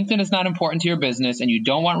if LinkedIn is not important to your business and you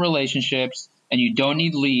don't want relationships, and you don't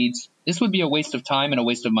need leads, this would be a waste of time and a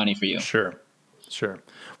waste of money for you. Sure.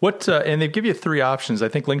 What and they give you 3 options. I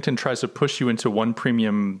think LinkedIn tries to push you into one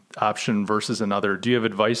premium option versus another. Do you have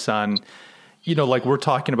advice on, like we're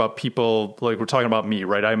talking about people, like we're talking about me,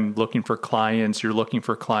 right? I'm looking for clients. You're looking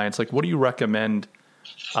for clients. Like, what do you recommend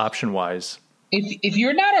option wise? If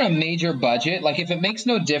you're not on a major budget, like if it makes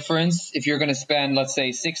no difference if you're going to spend, let's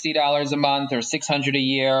say, $60 a month or $600 a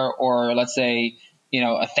year, or let's say,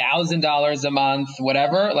 $1,000 a month,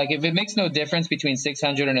 whatever. Like if it makes no difference between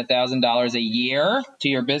 $600 and $1,000 a year to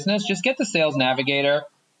your business, just get the Sales Navigator.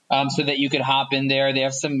 So that you could hop in there. They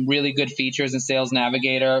have some really good features in Sales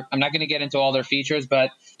Navigator. I'm not going to get into all their features, but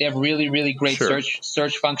they have really, really great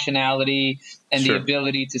search functionality and the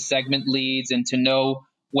ability to segment leads and to know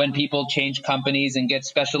when people change companies and get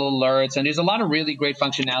special alerts. And there's a lot of really great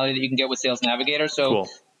functionality that you can get with Sales Navigator. So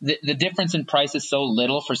the difference in price is so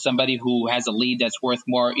little for somebody who has a lead that's worth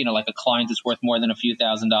more, like a client that's worth more than a few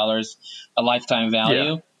 $1,000s, a lifetime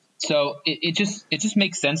value. Yeah. So it just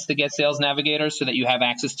makes sense to get Sales Navigator so that you have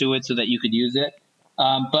access to it so that you could use it.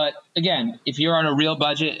 But again, if you're on a real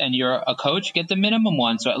budget and you're a coach, get the minimum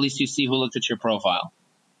one. So at least you see who looked at your profile.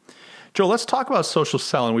 Joe, let's talk about social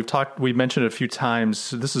selling. We mentioned it a few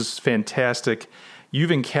times. This is fantastic.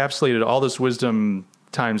 You've encapsulated all this wisdom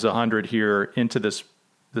times 100 here into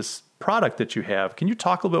this product that you have. Can you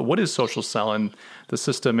talk a little bit? What is social selling, the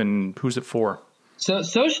system, and who's it for? So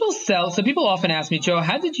so people often ask me, Joe,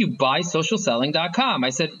 how did you buy socialselling.com?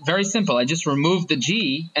 I said, very simple. I just removed the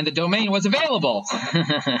G and the domain was available.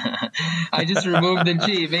 I just removed the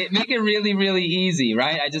G. Make it really, really easy,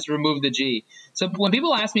 right? I just removed the G. So when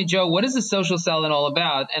people ask me, Joe, what is the social selling all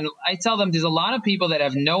about? And I tell them there's a lot of people that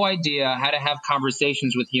have no idea how to have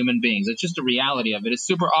conversations with human beings. It's just a reality of it. It's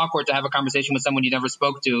super awkward to have a conversation with someone you never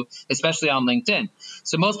spoke to, especially on LinkedIn.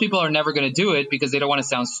 So most people are never going to do it because they don't want to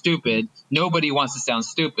sound stupid. Nobody wants to sound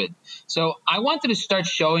stupid. So I wanted to start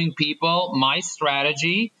showing people my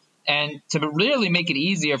strategy and to really make it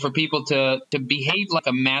easier for people to behave like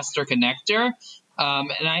a master connector.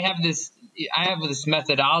 And I have this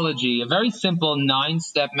methodology, a very simple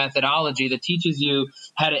 9-step methodology that teaches you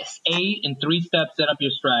how to, in 3 steps, set up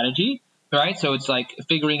your strategy, right? So it's like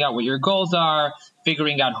figuring out what your goals are,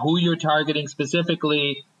 figuring out who you're targeting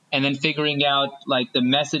specifically, and then figuring out like the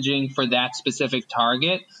messaging for that specific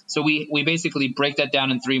target. So we basically break that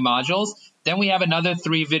down in 3 modules. Then we have another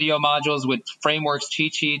 3 video modules with frameworks,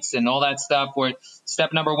 cheat sheets, and all that stuff, where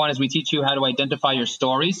step number 1 is we teach you how to identify your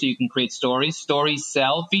stories so you can create stories. Stories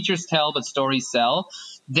sell. Features tell, but stories sell.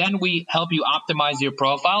 Then we help you optimize your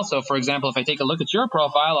profile. So, for example, if I take a look at your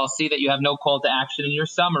profile, I'll see that you have no call to action in your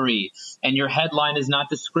summary, and your headline is not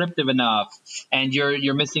descriptive enough, and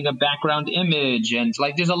you're missing a background image, and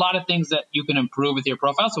like there's a lot of things that you can improve with your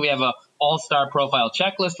profile. So we have a all-star profile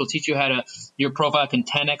checklist. We'll teach you how your profile can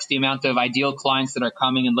 10x the amount of ideal clients that are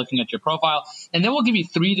coming and looking at your profile. And then we'll give you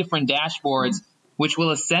 3 different dashboards which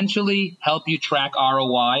will essentially help you track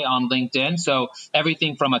ROI on LinkedIn. So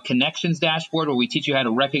everything from a connections dashboard where we teach you how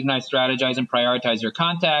to recognize, strategize, and prioritize your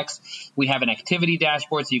contacts. We have an activity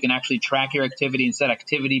dashboard so you can actually track your activity and set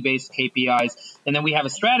activity-based KPIs. And then we have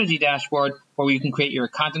a strategy dashboard where you can create your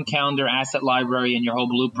content calendar, asset library, and your whole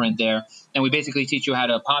blueprint there. And we basically teach you how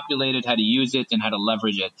to populate it, how to use it, and how to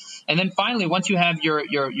leverage it. And then finally, once you have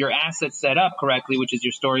your assets set up correctly, which is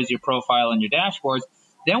your stories, your profile, and your dashboards,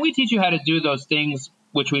 then we teach you how to do those things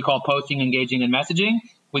which we call posting, engaging, and messaging.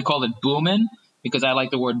 We call it booming because I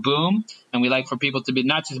like the word boom, and we like for people to be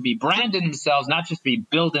not just be branding themselves, not just be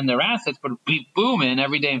building their assets, but be booming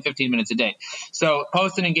every day and 15 minutes a day. So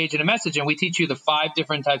post and engage in a message, and we teach you the 5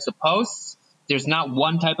 different types of posts. There's not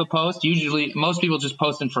one type of post. Usually, most people just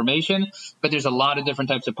post information, but there's a lot of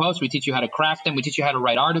different types of posts. We teach you how to craft them. We teach you how to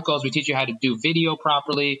write articles. We teach you how to do video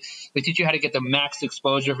properly. We teach you how to get the max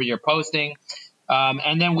exposure for your posting.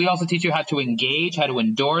 And then we also teach you how to engage, how to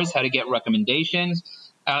endorse, how to get recommendations.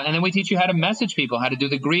 And then we teach you how to message people, how to do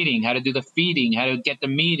the greeting, how to do the feeding, how to get the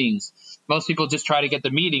meetings. Most people just try to get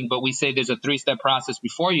the meeting, but we say there's a 3-step process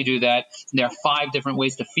before you do that. And there are 5 different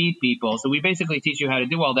ways to feed people. So we basically teach you how to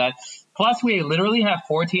do all that. Plus, we literally have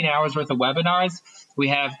 14 hours worth of webinars. We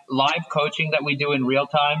have live coaching that we do in real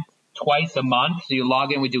time twice a month. So you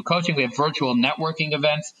log in, we do coaching. We have virtual networking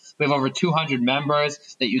events. We have over 200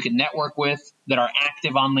 members that you can network with that are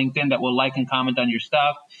active on LinkedIn that will like and comment on your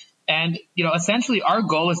stuff. And, essentially our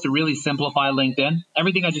goal is to really simplify LinkedIn.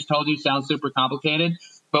 Everything I just told you sounds super complicated,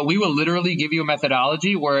 but we will literally give you a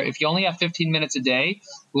methodology where if you only have 15 minutes a day,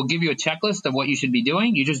 we'll give you a checklist of what you should be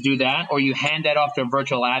doing. You just do that, or you hand that off to a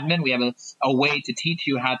virtual admin. We have a way to teach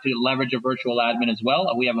you how to leverage a virtual admin as well.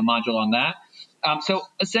 We have a module on that. So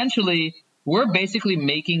essentially, we're basically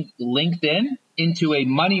making LinkedIn into a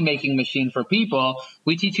money-making machine for people.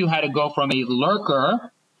 We teach you how to go from a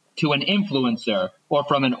lurker to an influencer, or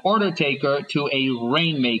from an order taker to a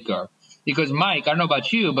rainmaker. Because, Mike, I don't know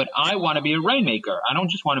about you, but I want to be a rainmaker. I don't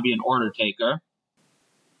just want to be an order taker.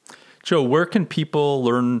 Joe, where can people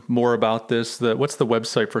learn more about this? What's the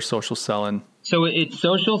website for social selling? So it's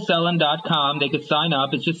socialselling.com. They could sign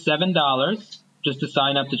up. It's just $7 just to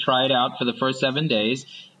sign up to try it out for the first 7 days.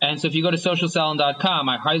 And so if you go to socialselling.com,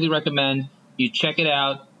 I highly recommend you check it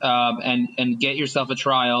out and get yourself a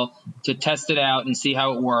trial to test it out and see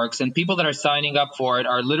how it works. And people that are signing up for it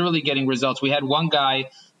are literally getting results. We had one guy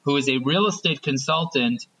who is a real estate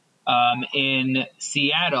consultant in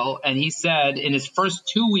Seattle, and he said in his first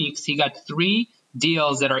 2 weeks, he got 3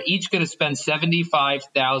 deals that are each going to spend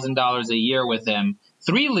 $75,000 a year with him.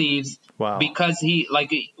 3 leads. Wow. Because he's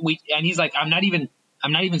like, I'm not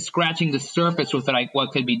even scratching the surface with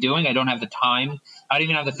what could be doing. I don't have the time. I don't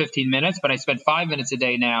even have the 15 minutes, but I spend 5 minutes a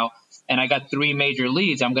day now, and I got 3 major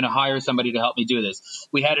leads. I'm going to hire somebody to help me do this.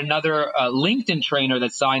 We had another LinkedIn trainer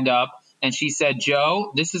that signed up, and she said,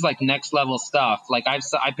 Joe, this is like next level stuff. Like I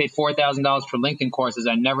paid $4,000 for LinkedIn courses.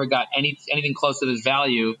 I never got anything close to this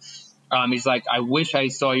value. He's like, I wish I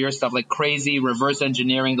saw your stuff, like crazy reverse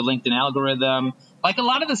engineering the LinkedIn algorithm. Like a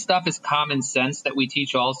lot of the stuff is common sense that we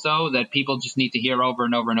teach also that people just need to hear over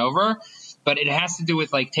and over and over. But it has to do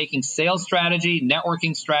with like taking sales strategy,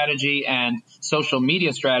 networking strategy, and social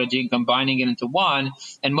media strategy and combining it into one.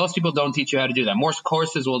 And most people don't teach you how to do that. Most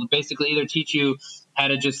courses will basically either teach you how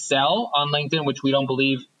to just sell on LinkedIn, which we don't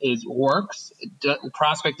believe works.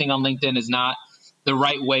 Prospecting on LinkedIn is not the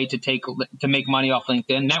right way to make money off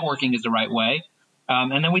LinkedIn. Networking is the right way.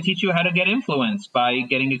 And then we teach you how to get influence by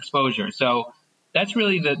getting exposure. So that's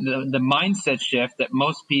really the mindset shift that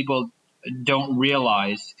most people don't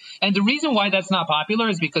realize. And the reason why that's not popular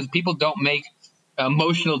is because people don't make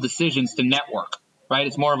emotional decisions to network, right?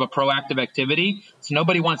 It's more of a proactive activity. So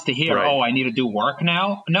nobody wants to hear, right, oh, I need to do work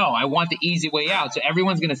now. No, I want the easy way out. So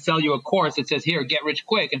everyone's going to sell you a course that says, here, get rich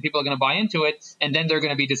quick. And people are going to buy into it. And then they're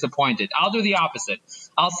going to be disappointed. I'll do the opposite.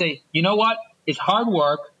 I'll say, you know what? It's hard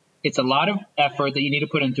work. It's a lot of effort that you need to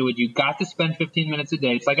put into it. You got to spend 15 minutes a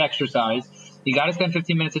day. It's like exercise. You got to spend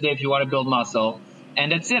 15 minutes a day if you want to build muscle.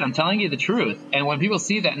 And that's it. I'm telling you the truth. And when people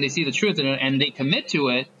see that and they see the truth and they commit to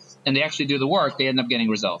it and they actually do the work, they end up getting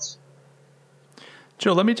results.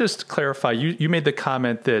 Joe, let me just clarify. You made the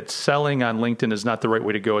comment that selling on LinkedIn is not the right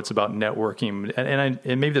way to go. It's about networking. And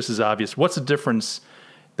maybe this is obvious. What's the difference,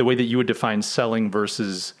 the way that you would define selling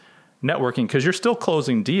versus networking? Because you're still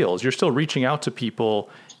closing deals. You're still reaching out to people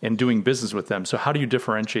and doing business with them. So how do you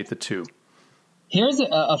differentiate the two? Here's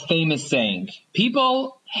a famous saying.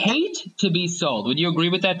 People hate to be sold. Would you agree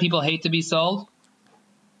with that? People hate to be sold?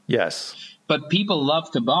 Yes. But people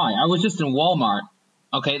love to buy. I was just in Walmart.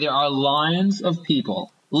 Okay, there are lines of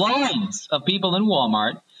people in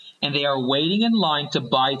Walmart, and they are waiting in line to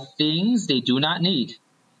buy things they do not need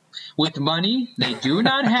with money they do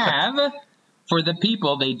not have for the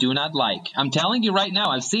people they do not like. I'm telling you right now,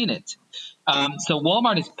 I've seen it. So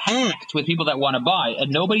Walmart is packed with people that want to buy,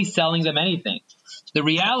 and nobody's selling them anything. The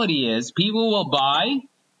reality is people will buy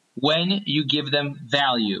when you give them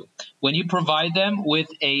value, when you provide them with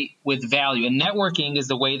value. And networking is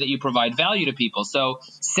the way that you provide value to people. So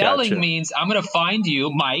selling means I'm going to find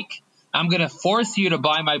you, Mike. I'm going to force you to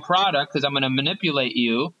buy my product because I'm going to manipulate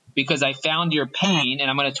you because I found your pain, and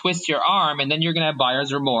I'm going to twist your arm, and then you're going to have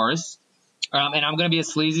buyer's remorse. And I'm going to be a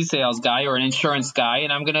sleazy sales guy or an insurance guy,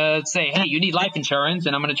 and I'm going to say, hey, you need life insurance,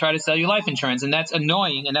 and I'm going to try to sell you life insurance. And that's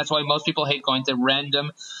annoying, and that's why most people hate going to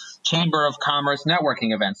random Chamber of Commerce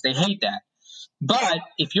networking events. They hate that. But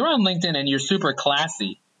if you're on LinkedIn and you're super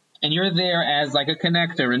classy, and you're there as like a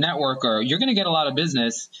connector, a networker, you're going to get a lot of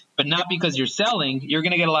business, but not because you're selling. You're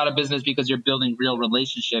going to get a lot of business because you're building real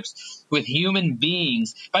relationships with human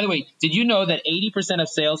beings. By the way, did you know that 80% of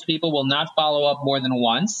salespeople will not follow up more than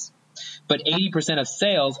once? But 80% of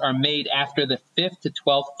sales are made after the 5th to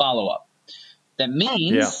 12th follow-up. That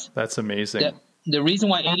means that's amazing. That the reason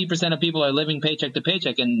why 80% of people are living paycheck to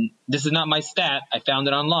paycheck, and this is not my stat, I found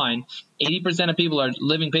it online, 80% of people are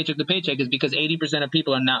living paycheck to paycheck is because 80% of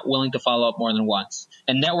people are not willing to follow up more than once.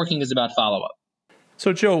 And networking is about follow-up.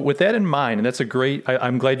 So, Joe, with that in mind, and that's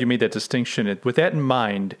I'm glad you made that distinction. With that in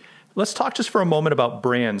mind, let's talk just for a moment about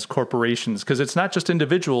brands, corporations, because it's not just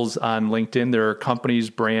individuals on LinkedIn. There are companies,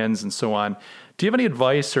 brands, and so on. Do you have any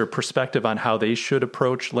advice or perspective on how they should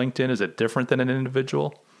approach LinkedIn? Is it different than an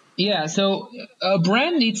individual? Yeah, so a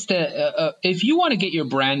brand needs to, if you want to get your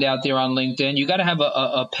brand out there on LinkedIn, you got to have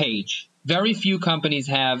a page. Very few companies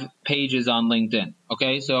have pages on LinkedIn,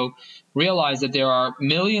 okay? So realize that there are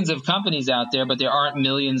millions of companies out there, but there aren't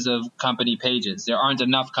millions of company pages. There aren't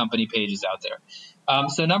enough company pages out there.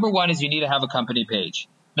 So number one is you need to have a company page.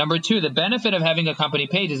 Number two, the benefit of having a company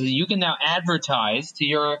page is that you can now advertise to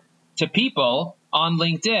your to people on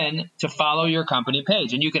LinkedIn to follow your company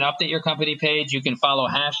page. And you can update your company page. You can follow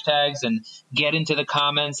hashtags and get into the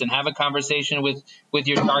comments and have a conversation with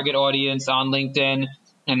your target audience on LinkedIn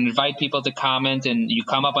and invite people to comment. And you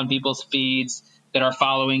come up on people's feeds that are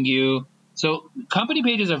following you. So company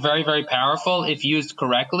pages are very, very powerful if used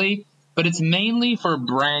correctly, but it's mainly for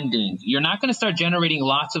branding. You're not going to start generating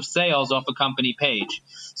lots of sales off a company page.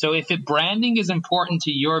 So if branding is important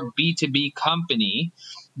to your B2B company,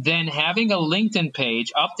 then having a LinkedIn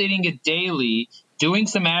page, updating it daily, doing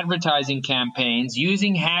some advertising campaigns,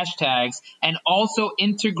 using hashtags, and also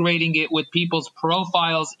integrating it with people's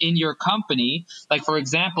profiles in your company. Like, for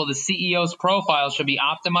example, the CEO's profile should be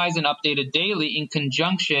optimized and updated daily in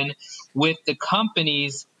conjunction with the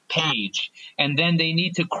company's page. And then they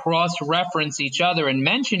need to cross-reference each other and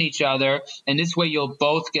mention each other. And this way you'll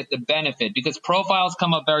both get the benefit, because profiles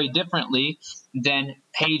come up very differently than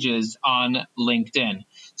pages on LinkedIn.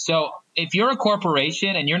 So if you're a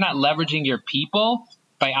corporation and you're not leveraging your people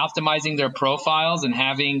by optimizing their profiles and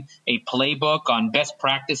having a playbook on best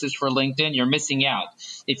practices for LinkedIn, you're missing out.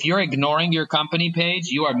 If you're ignoring your company page,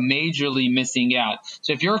 you are majorly missing out.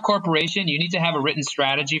 So if you're a corporation, you need to have a written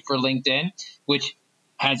strategy for LinkedIn, which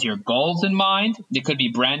has your goals in mind. It could be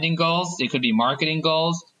branding goals. It could be marketing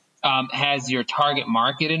goals. Has your target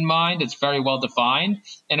market in mind. It's very well defined.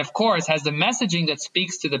 And of course, has the messaging that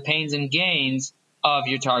speaks to the pains and gains of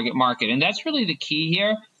your target market. And that's really the key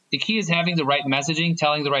here. The key is having the right messaging,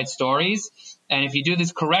 telling the right stories. And if you do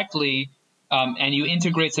this correctly, and you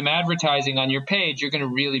integrate some advertising on your page, you're going to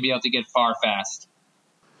really be able to get far fast.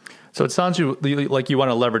 So it sounds like you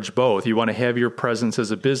want to leverage both. You want to have your presence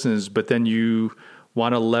as a business, but then you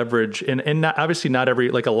want to leverage, and not, obviously not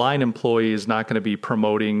every, like a line employee is not going to be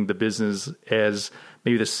promoting the business as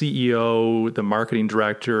maybe the CEO, the marketing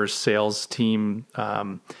director, sales team.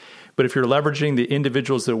 But if you're leveraging the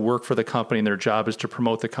individuals that work for the company and their job is to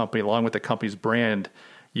promote the company along with the company's brand,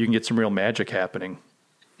 you can get some real magic happening.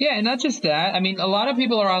 Yeah, and not just that. I mean, a lot of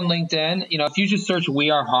people are on LinkedIn. You know, if you just search "we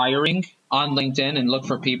are hiring" on LinkedIn and look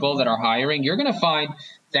for people that are hiring, you're going to find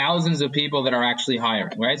thousands of people that are actually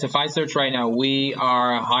hiring, right? So if I search right now, "we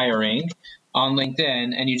are hiring" on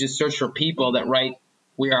LinkedIn, and you just search for people that write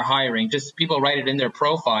 "we are hiring," just people write it in their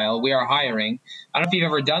profile, "we are hiring." I don't know if you've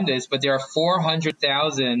ever done this, but there are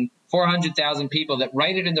 400,000 people that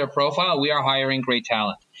write it in their profile, "we are hiring great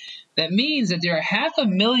talent." That means that there are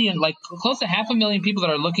 500,000, like close to 500,000 people that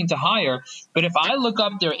are looking to hire. But if I look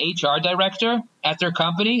up their HR director at their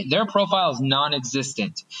company, their profile is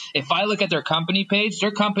non-existent. If I look at their company page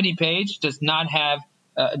does not have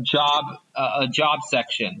a job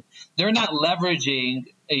section. They're not leveraging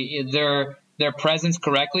their presence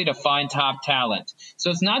correctly to find top talent.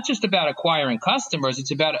 So it's not just about acquiring customers.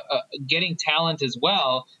 It's about getting talent as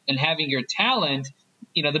well, and having your talent.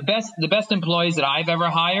 You know, the best employees that I've ever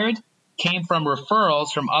hired came from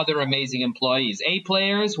referrals from other amazing employees. A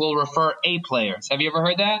players will refer A players. Have you ever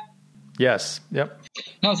heard that? Yes. Yep.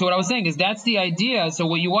 No, so what I was saying is that's the idea. So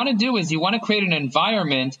what you want to do is you want to create an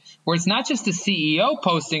environment where it's not just the CEO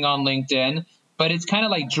posting on LinkedIn, but it's kind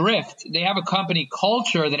of like Drift. They have a company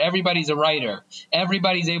culture that everybody's a writer.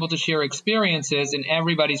 Everybody's able to share experiences, and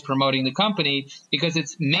everybody's promoting the company, because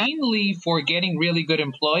it's mainly for getting really good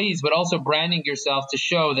employees, but also branding yourself to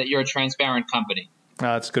show that you're a transparent company.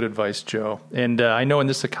 That's good advice, Joe. And I know in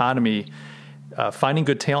this economy, finding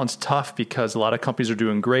good talent's tough because a lot of companies are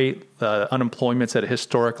doing great. Unemployment's at a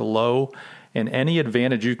historic low. And any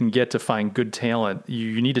advantage you can get to find good talent,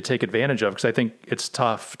 you need to take advantage of, because I think it's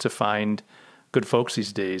tough to find good folks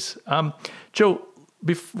these days. Joe,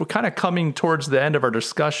 we're kind of coming towards the end of our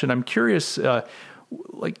discussion. I'm curious,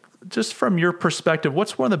 just from your perspective,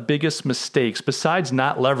 what's one of the biggest mistakes besides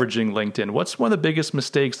not leveraging LinkedIn? What's one of the biggest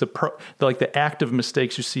mistakes, the active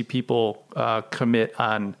mistakes you see people commit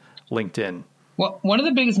on LinkedIn? Well, one of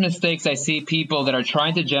the biggest mistakes I see people that are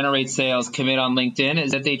trying to generate sales commit on LinkedIn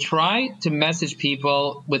is that they try to message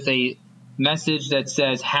people with a message that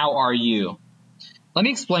says, "How are you?" Let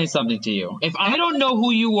me explain something to you. If I don't know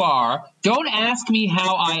who you are, don't ask me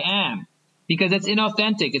how I am, because it's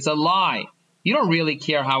inauthentic. It's a lie. You don't really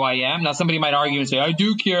care how I am. Now, somebody might argue and say, "I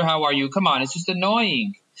do care. How are you?" Come on. It's just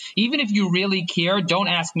annoying. Even if you really care, don't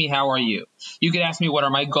ask me, "How are you?" You could ask me, "What are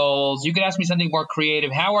my goals?" You could ask me something more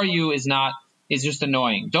creative. "How are you?" is just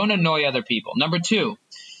annoying. Don't annoy other people. Number two,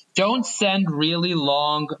 don't send really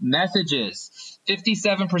long messages.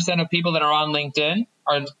 57% of people that are on LinkedIn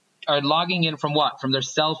are logging in from what? From their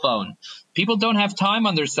cell phone. People don't have time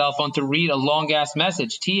on their cell phone to read a long-ass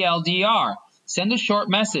message. TLDR. Send a short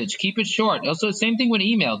message. Keep it short. Also, same thing with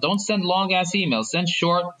email. Don't send long-ass emails. Send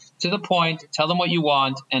short, to the point, tell them what you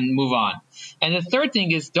want, and move on. And the third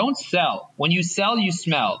thing is don't sell. When you sell, you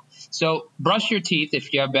smell. So brush your teeth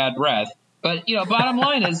if you have bad breath. But, bottom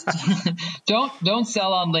line is don't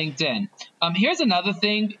sell on LinkedIn. Here's another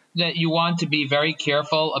thing that you want to be very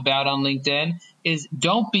careful about on LinkedIn is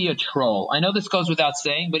don't be a troll. I know this goes without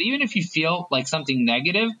saying, but even if you feel like something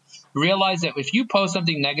negative, realize that if you post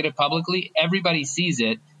something negative publicly, everybody sees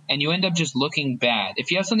it and you end up just looking bad. If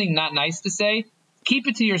you have something not nice to say, keep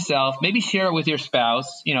it to yourself. Maybe share it with your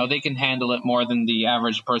spouse. They can handle it more than the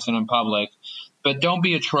average person in public. But don't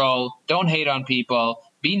be a troll. Don't hate on people.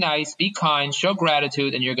 Be nice, be kind, show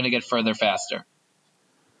gratitude, and you're going to get further faster.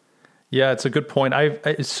 Yeah, it's a good point.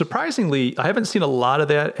 Surprisingly, I haven't seen a lot of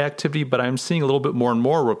that activity, but I'm seeing a little bit more and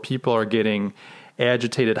more where people are getting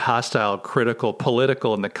agitated, hostile, critical,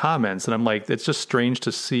 political in the comments. And I'm like, it's just strange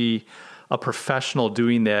to see a professional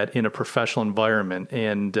doing that in a professional environment.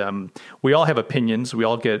 And we all have opinions. We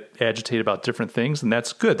all get agitated about different things, and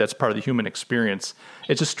that's good. That's part of the human experience.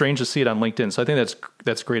 It's just strange to see it on LinkedIn. So I think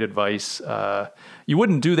that's great advice. You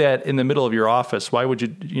wouldn't do that in the middle of your office. Why would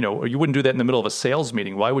you, or you wouldn't do that in the middle of a sales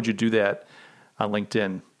meeting. Why would you do that on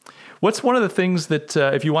LinkedIn? What's one of the things that,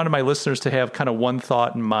 if you wanted my listeners to have kind of one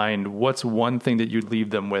thought in mind, what's one thing that you'd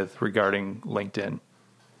leave them with regarding LinkedIn?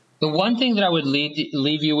 The one thing that I would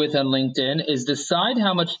leave you with on LinkedIn is decide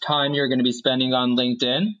how much time you're going to be spending on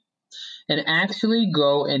LinkedIn and actually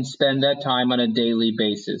go and spend that time on a daily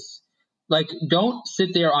basis. Like, don't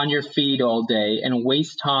sit there on your feed all day and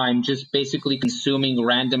waste time just basically consuming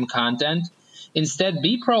random content. Instead,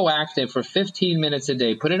 be proactive for 15 minutes a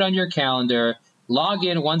day. Put it on your calendar. Log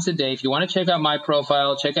in once a day. If you want to check out my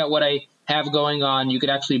profile, check out what I have going on, you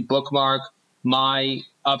could actually bookmark my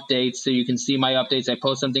updates so you can see my updates. I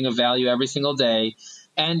post something of value every single day.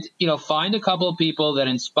 And, find a couple of people that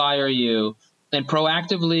inspire you and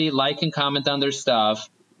proactively like and comment on their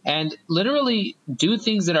stuff. And literally do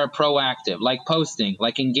things that are proactive, like posting,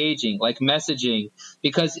 like engaging, like messaging.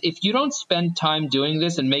 Because if you don't spend time doing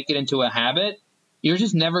this and make it into a habit, you're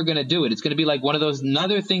just never going to do it. It's going to be like one of those,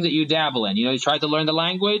 another thing that you dabble in. You tried to learn the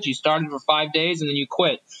language, you started for 5 days and then you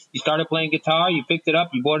quit. You started playing guitar, you picked it up,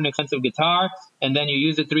 you bought an expensive guitar, and then you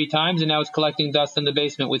used it 3 times and now it's collecting dust in the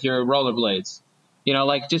basement with your rollerblades.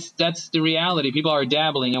 That's the reality. People are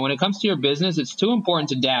dabbling. And when it comes to your business, it's too important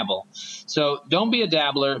to dabble. So don't be a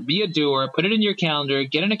dabbler, be a doer, put it in your calendar,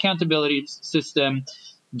 get an accountability system,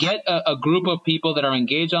 get a group of people that are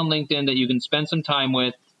engaged on LinkedIn that you can spend some time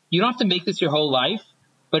with. You don't have to make this your whole life,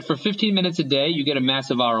 but for 15 minutes a day, you get a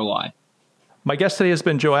massive ROI. My guest today has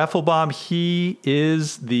been Joe Apfelbaum. He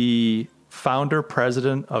is the founder,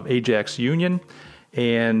 president of Ajax Union.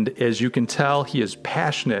 And as you can tell, he is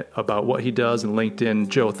passionate about what he does in LinkedIn.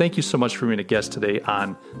 Joe, thank you so much for being a guest today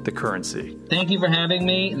on The Currency. Thank you for having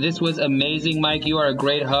me. This was amazing, Mike. You are a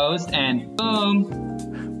great host. And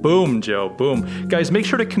boom. Boom, Joe. Boom. Guys, make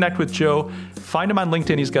sure to connect with Joe. Find him on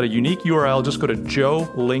LinkedIn. He's got a unique URL. Just go to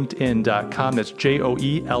joelinkedin.com. That's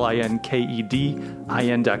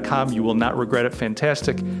JoeLinkedin.com. You will not regret it.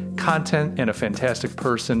 Fantastic content and a fantastic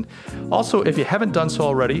person. Also, if you haven't done so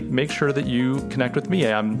already, make sure that you connect with me.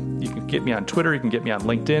 You can get me on Twitter. You can get me on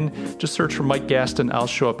LinkedIn. Just search for Mike Gaston. I'll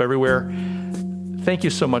show up everywhere. Thank you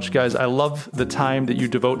so much, guys. I love the time that you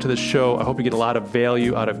devote to this show. I hope you get a lot of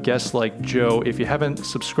value out of guests like Joe. If you haven't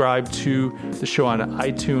subscribed to the show on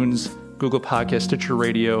iTunes, Google Podcasts, Stitcher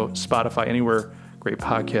Radio, Spotify, anywhere great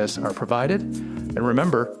podcasts are provided. And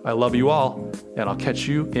remember, I love you all, and I'll catch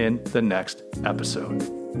you in the next episode.